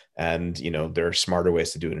well. And there are smarter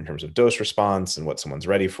ways to do it in terms of dose response and what someone's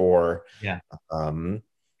ready for. Yeah.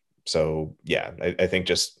 So yeah, I think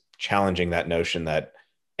just challenging that notion that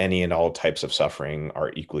any and all types of suffering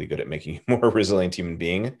are equally good at making you a more resilient human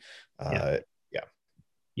being.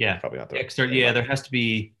 Yeah. Probably not there has to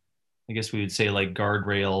be, I guess we would say, like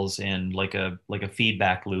guardrails and like a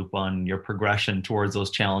feedback loop on your progression towards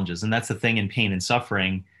those challenges. And that's the thing in pain and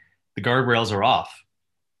suffering. The guardrails are off.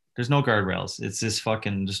 There's no guardrails. It's just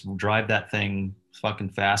fucking just drive that thing fucking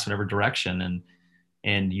fast, whatever direction,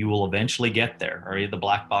 and you will eventually get there. Or the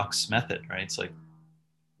black box method, right? It's like,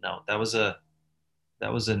 no, that was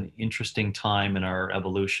an interesting time in our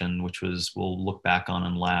evolution, which we'll look back on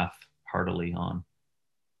and laugh heartily on.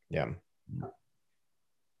 Yeah.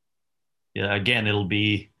 Yeah. Again, it'll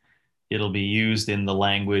be used in the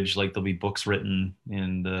language, like there'll be books written,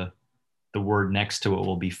 and the word next to it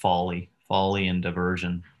will be folly and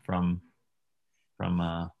diversion from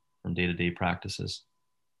day-to-day practices.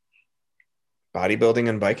 Bodybuilding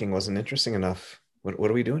and biking wasn't interesting enough. What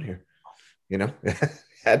are we doing here?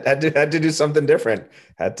 had to do something different.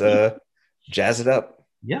 Had to jazz it up.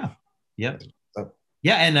 Yeah.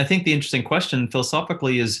 And I think the interesting question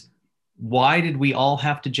philosophically is, why did we all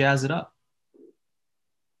have to jazz it up?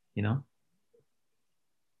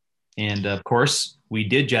 And of course, we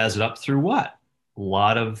did jazz it up through what? A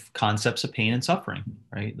lot of concepts of pain and suffering,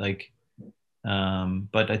 right? Like,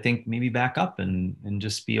 but I think maybe back up and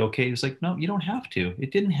just be okay. It's like, no, you don't have to.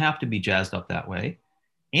 It didn't have to be jazzed up that way.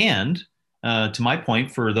 And to my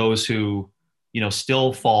point, for those who,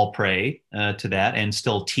 still fall prey to that and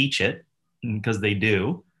still teach it, because they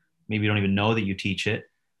do, maybe you don't even know that you teach it.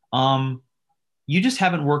 You just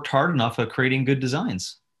haven't worked hard enough at creating good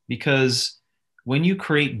designs, because when you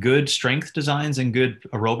create good strength designs and good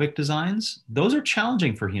aerobic designs, those are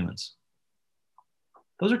challenging for humans.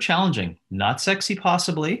 Those are challenging, not sexy,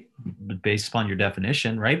 possibly, based upon your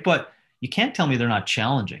definition, right? But you can't tell me they're not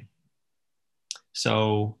challenging.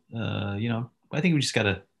 So, I think we just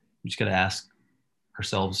gotta ask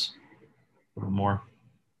ourselves a little more.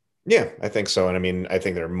 Yeah, I think so. And I mean, I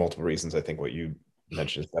think there are multiple reasons. I think what you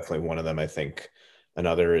mentioned is definitely one of them. I think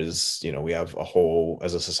another is, we have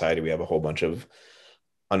as a society, we have a whole bunch of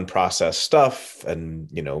unprocessed stuff and,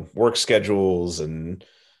 work schedules and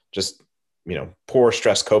just, poor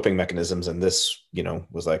stress coping mechanisms. And this,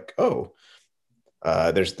 was like,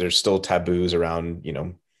 there's still taboos around,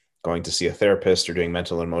 going to see a therapist or doing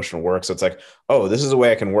mental and emotional work. So it's like, this is a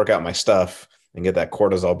way I can work out my stuff and get that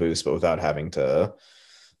cortisol boost, but without having to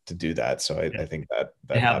do that. So I think that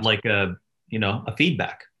they have like a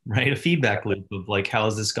feedback, right? A feedback loop of like, how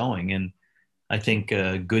is this going? And I think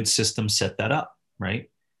good systems set that up, right?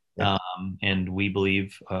 Yeah. And we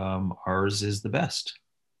believe ours is the best.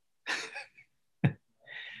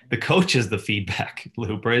 The coach is the feedback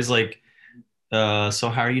loop, right? It's like, so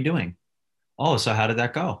how are you doing? Oh, so how did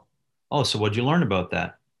that go? Oh, so what'd you learn about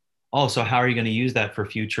that? Oh, so how are you going to use that for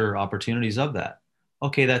future opportunities of that?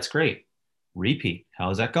 Okay, that's great. Repeat. How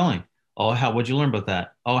is that going? Oh, what'd you learn about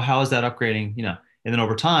that? Oh, how is that upgrading? And then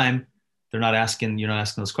over time, you're not asking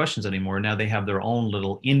those questions anymore. Now they have their own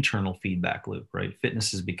little internal feedback loop, right?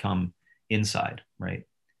 Fitness has become inside, right?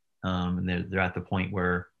 And they're at the point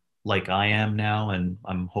where, like I am now, and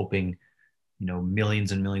I'm hoping,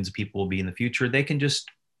 millions and millions of people will be in the future, they can just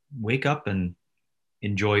wake up and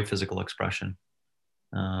enjoy physical expression,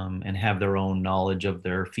 and have their own knowledge of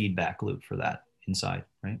their feedback loop for that inside,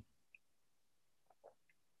 right?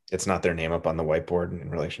 It's not their name up on the whiteboard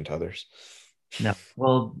in relation to others. No.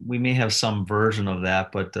 Well, we may have some version of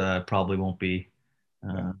that, but probably won't be,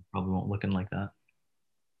 probably won't looking like that.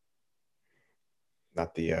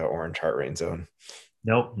 Not the orange heart rate zone.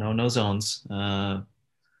 Nope. No zones. No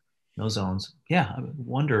zones. Yeah. I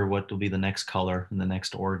wonder what will be the next color and the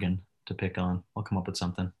next organ to pick on. I'll come up with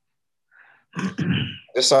something.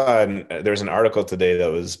 Just saw there's an article today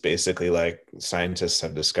that was basically like scientists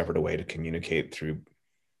have discovered a way to communicate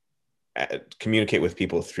with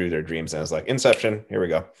people through their dreams, and I was like, Inception, here we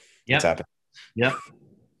go, it's Yep. happened. Yep.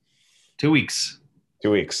 2 weeks.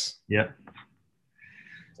 2 weeks. Yep.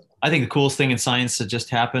 I think the coolest thing in science that just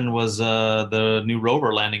happened was the new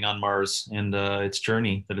rover landing on Mars and its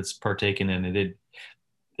journey that it's partaken in. It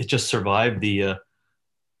just survived the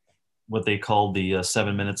what they called the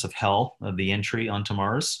 7 minutes of hell of the entry onto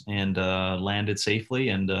Mars and landed safely,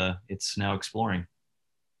 and it's now exploring.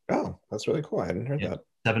 Oh, that's really cool. I hadn't heard Yeah. that.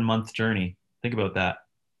 7 month journey. Think about that.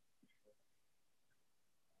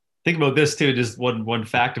 Think about this too. Just one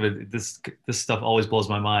fact of it. This stuff always blows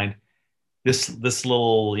my mind. This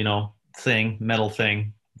little thing, metal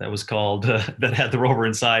thing that was called that had the rover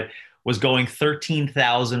inside was going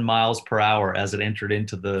 13,000 miles per hour as it entered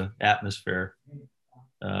into the atmosphere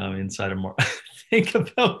inside of Mars. Think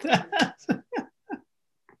about that.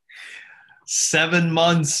 7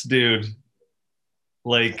 months, dude.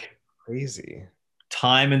 Like Crazy.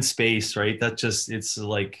 time and space, right? It's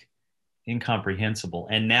like incomprehensible.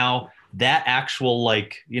 And now that actual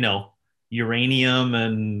uranium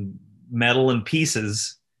and metal and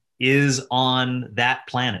pieces is on that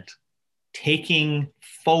planet taking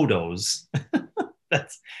photos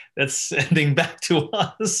that's sending back to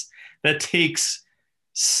us that takes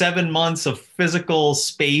 7 months of physical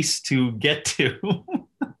space to get to.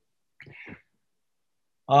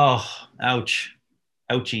 Oh, ouch.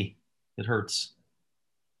 Ouchie. It hurts.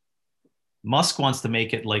 Musk wants to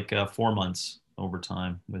make it like 4 months over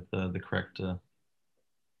time with the correct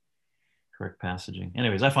passaging.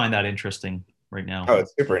 Anyways, I find that interesting right now. Oh,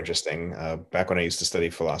 it's super interesting. Back when I used to study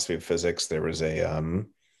philosophy of physics, there was a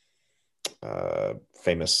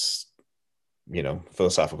famous,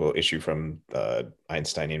 philosophical issue from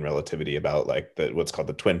Einsteinian relativity about like what's called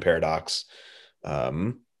the twin paradox.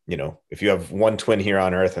 If you have one twin here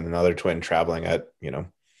on Earth and another twin traveling at,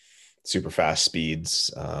 super fast speeds,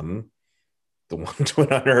 the one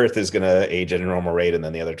twin on Earth is going to age at a normal rate, and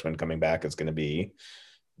then the other twin coming back is going to be,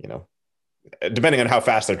 depending on how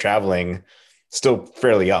fast they're traveling, still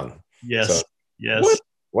fairly young. Yes. So, yes.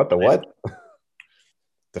 What? The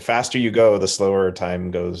faster you go, the slower time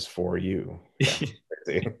goes for you.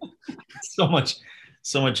 Yeah. so much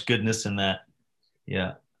goodness in that.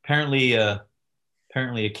 Yeah. Apparently a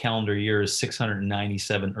calendar year is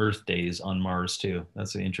 697 Earth days on Mars too.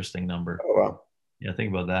 That's an interesting number. Oh wow. Yeah,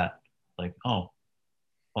 think about that. Like, oh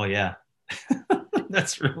yeah.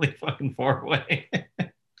 That's really fucking far away.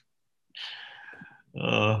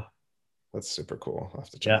 That's super cool. I'll have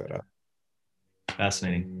to check that out.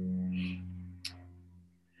 Fascinating.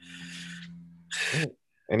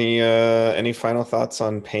 Any final thoughts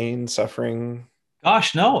on pain, suffering?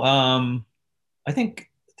 Gosh, no. I think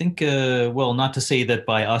well, not to say that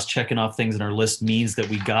by us checking off things in our list means that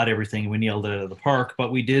we got everything we nailed out of the park,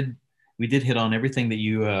 but we did hit on everything that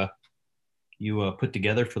you put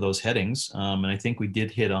together for those headings, and I think we did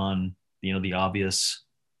hit on the obvious,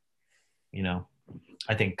 I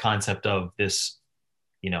think concept of this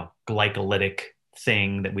glycolytic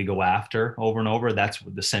thing that we go after over and over. That's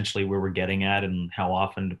essentially where we're getting at, and how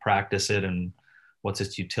often to practice it, and what's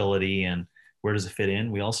its utility, and where does it fit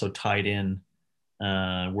in. We also tied in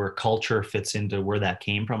where culture fits into where that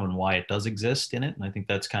came from and why it does exist in it. And I think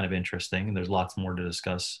that's kind of interesting. And there's lots more to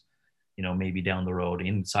discuss, maybe down the road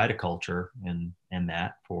inside a culture and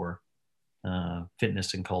that for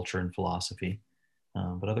fitness and culture and philosophy.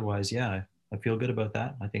 But otherwise, yeah, I feel good about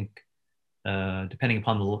that. I think depending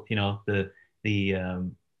upon the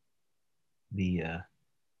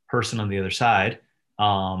person on the other side,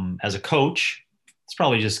 as a coach, it's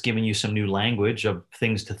probably just giving you some new language of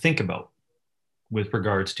things to think about with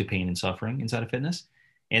regards to pain and suffering inside of fitness.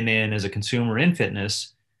 And then as a consumer in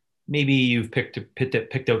fitness, maybe you've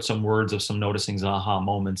picked out some words of some noticings, aha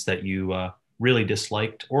moments that you really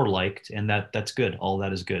disliked or liked, and that's good. All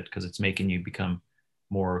that is good because it's making you become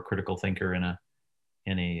more a critical thinker and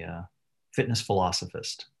a fitness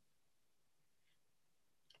philosophist.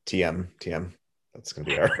 TM. That's going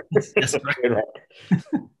to be our. That's right.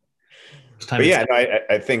 But yeah, no,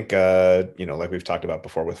 I think like we've talked about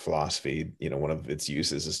before with philosophy, one of its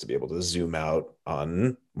uses is to be able to zoom out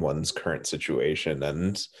on one's current situation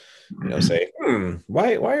and say,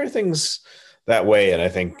 why are things that way? And I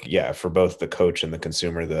think, yeah, for both the coach and the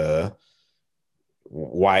consumer,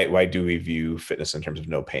 why do we view fitness in terms of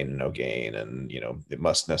no pain and no gain? And it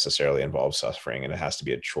must necessarily involve suffering, and it has to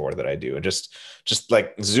be a chore that I do. And just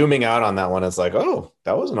like zooming out on that one, it's like, oh,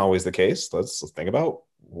 that wasn't always the case. Let's think about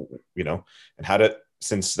and how to,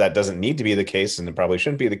 since that doesn't need to be the case and it probably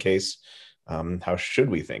shouldn't be the case, how should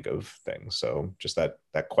we think of things? So just that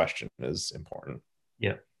question is important.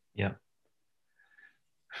 Yeah. Yeah.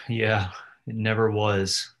 Yeah. It never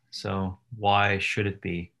was. So why should it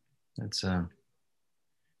be? That's the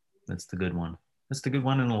good one. That's the good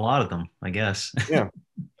one in a lot of them, I guess. Yeah.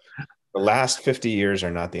 The last 50 years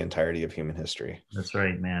are not the entirety of human history. That's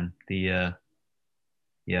right, man. Yeah.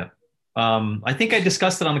 I think I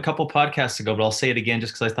discussed it on a couple podcasts ago, but I'll say it again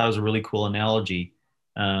just because I thought it was a really cool analogy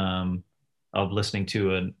um, of listening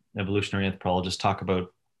to an evolutionary anthropologist talk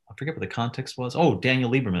about, I forget what the context was. Oh,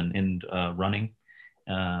 Daniel Lieberman in running,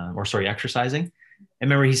 or sorry, exercising. I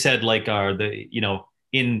remember he said like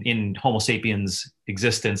in Homo sapiens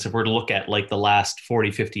existence, if we're to look at like the last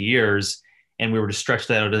 40, 50 years, and we were to stretch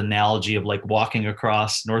that out an analogy of like walking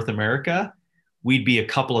across North America, we'd be a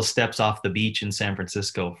couple of steps off the beach in San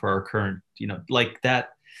Francisco for our current, like that.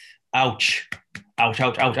 Ouch, ouch,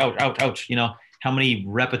 ouch, ouch, ouch, ouch, ouch. How many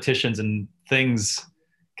repetitions and things?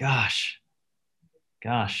 Gosh,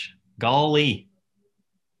 gosh, golly.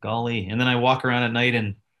 And then I walk around at night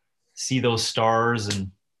and see those stars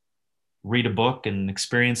and read a book and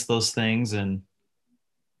experience those things. And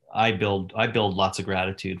I build lots of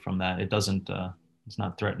gratitude from that. It doesn't, it's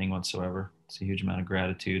not threatening whatsoever. It's a huge amount of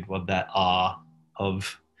gratitude of that awe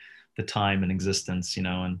of the time and existence,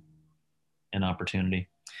 and opportunity.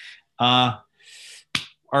 Our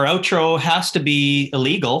outro has to be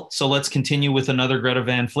illegal, so let's continue with another Greta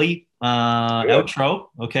Van Fleet outro.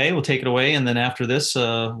 Okay, we'll take it away, and then after this,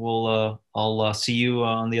 I'll see you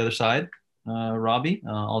on the other side, Robbie.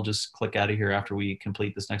 I'll just click out of here after we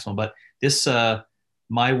complete this next one. But this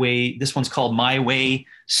My Way, this one's called My Way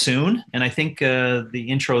Soon, and I think the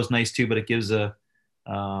intro is nice too, but it gives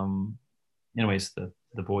anyways, the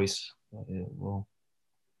voice I'll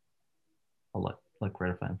let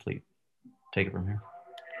Greta Van Fleet take it from here.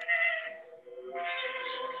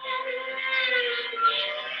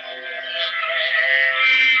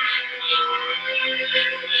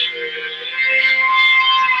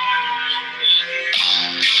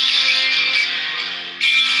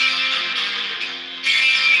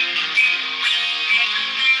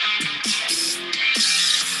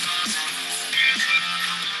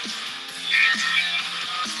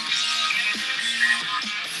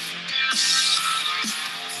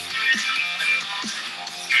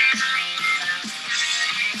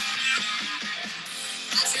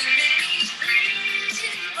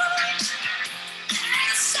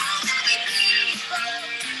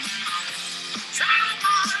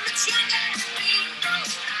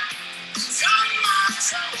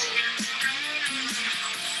 So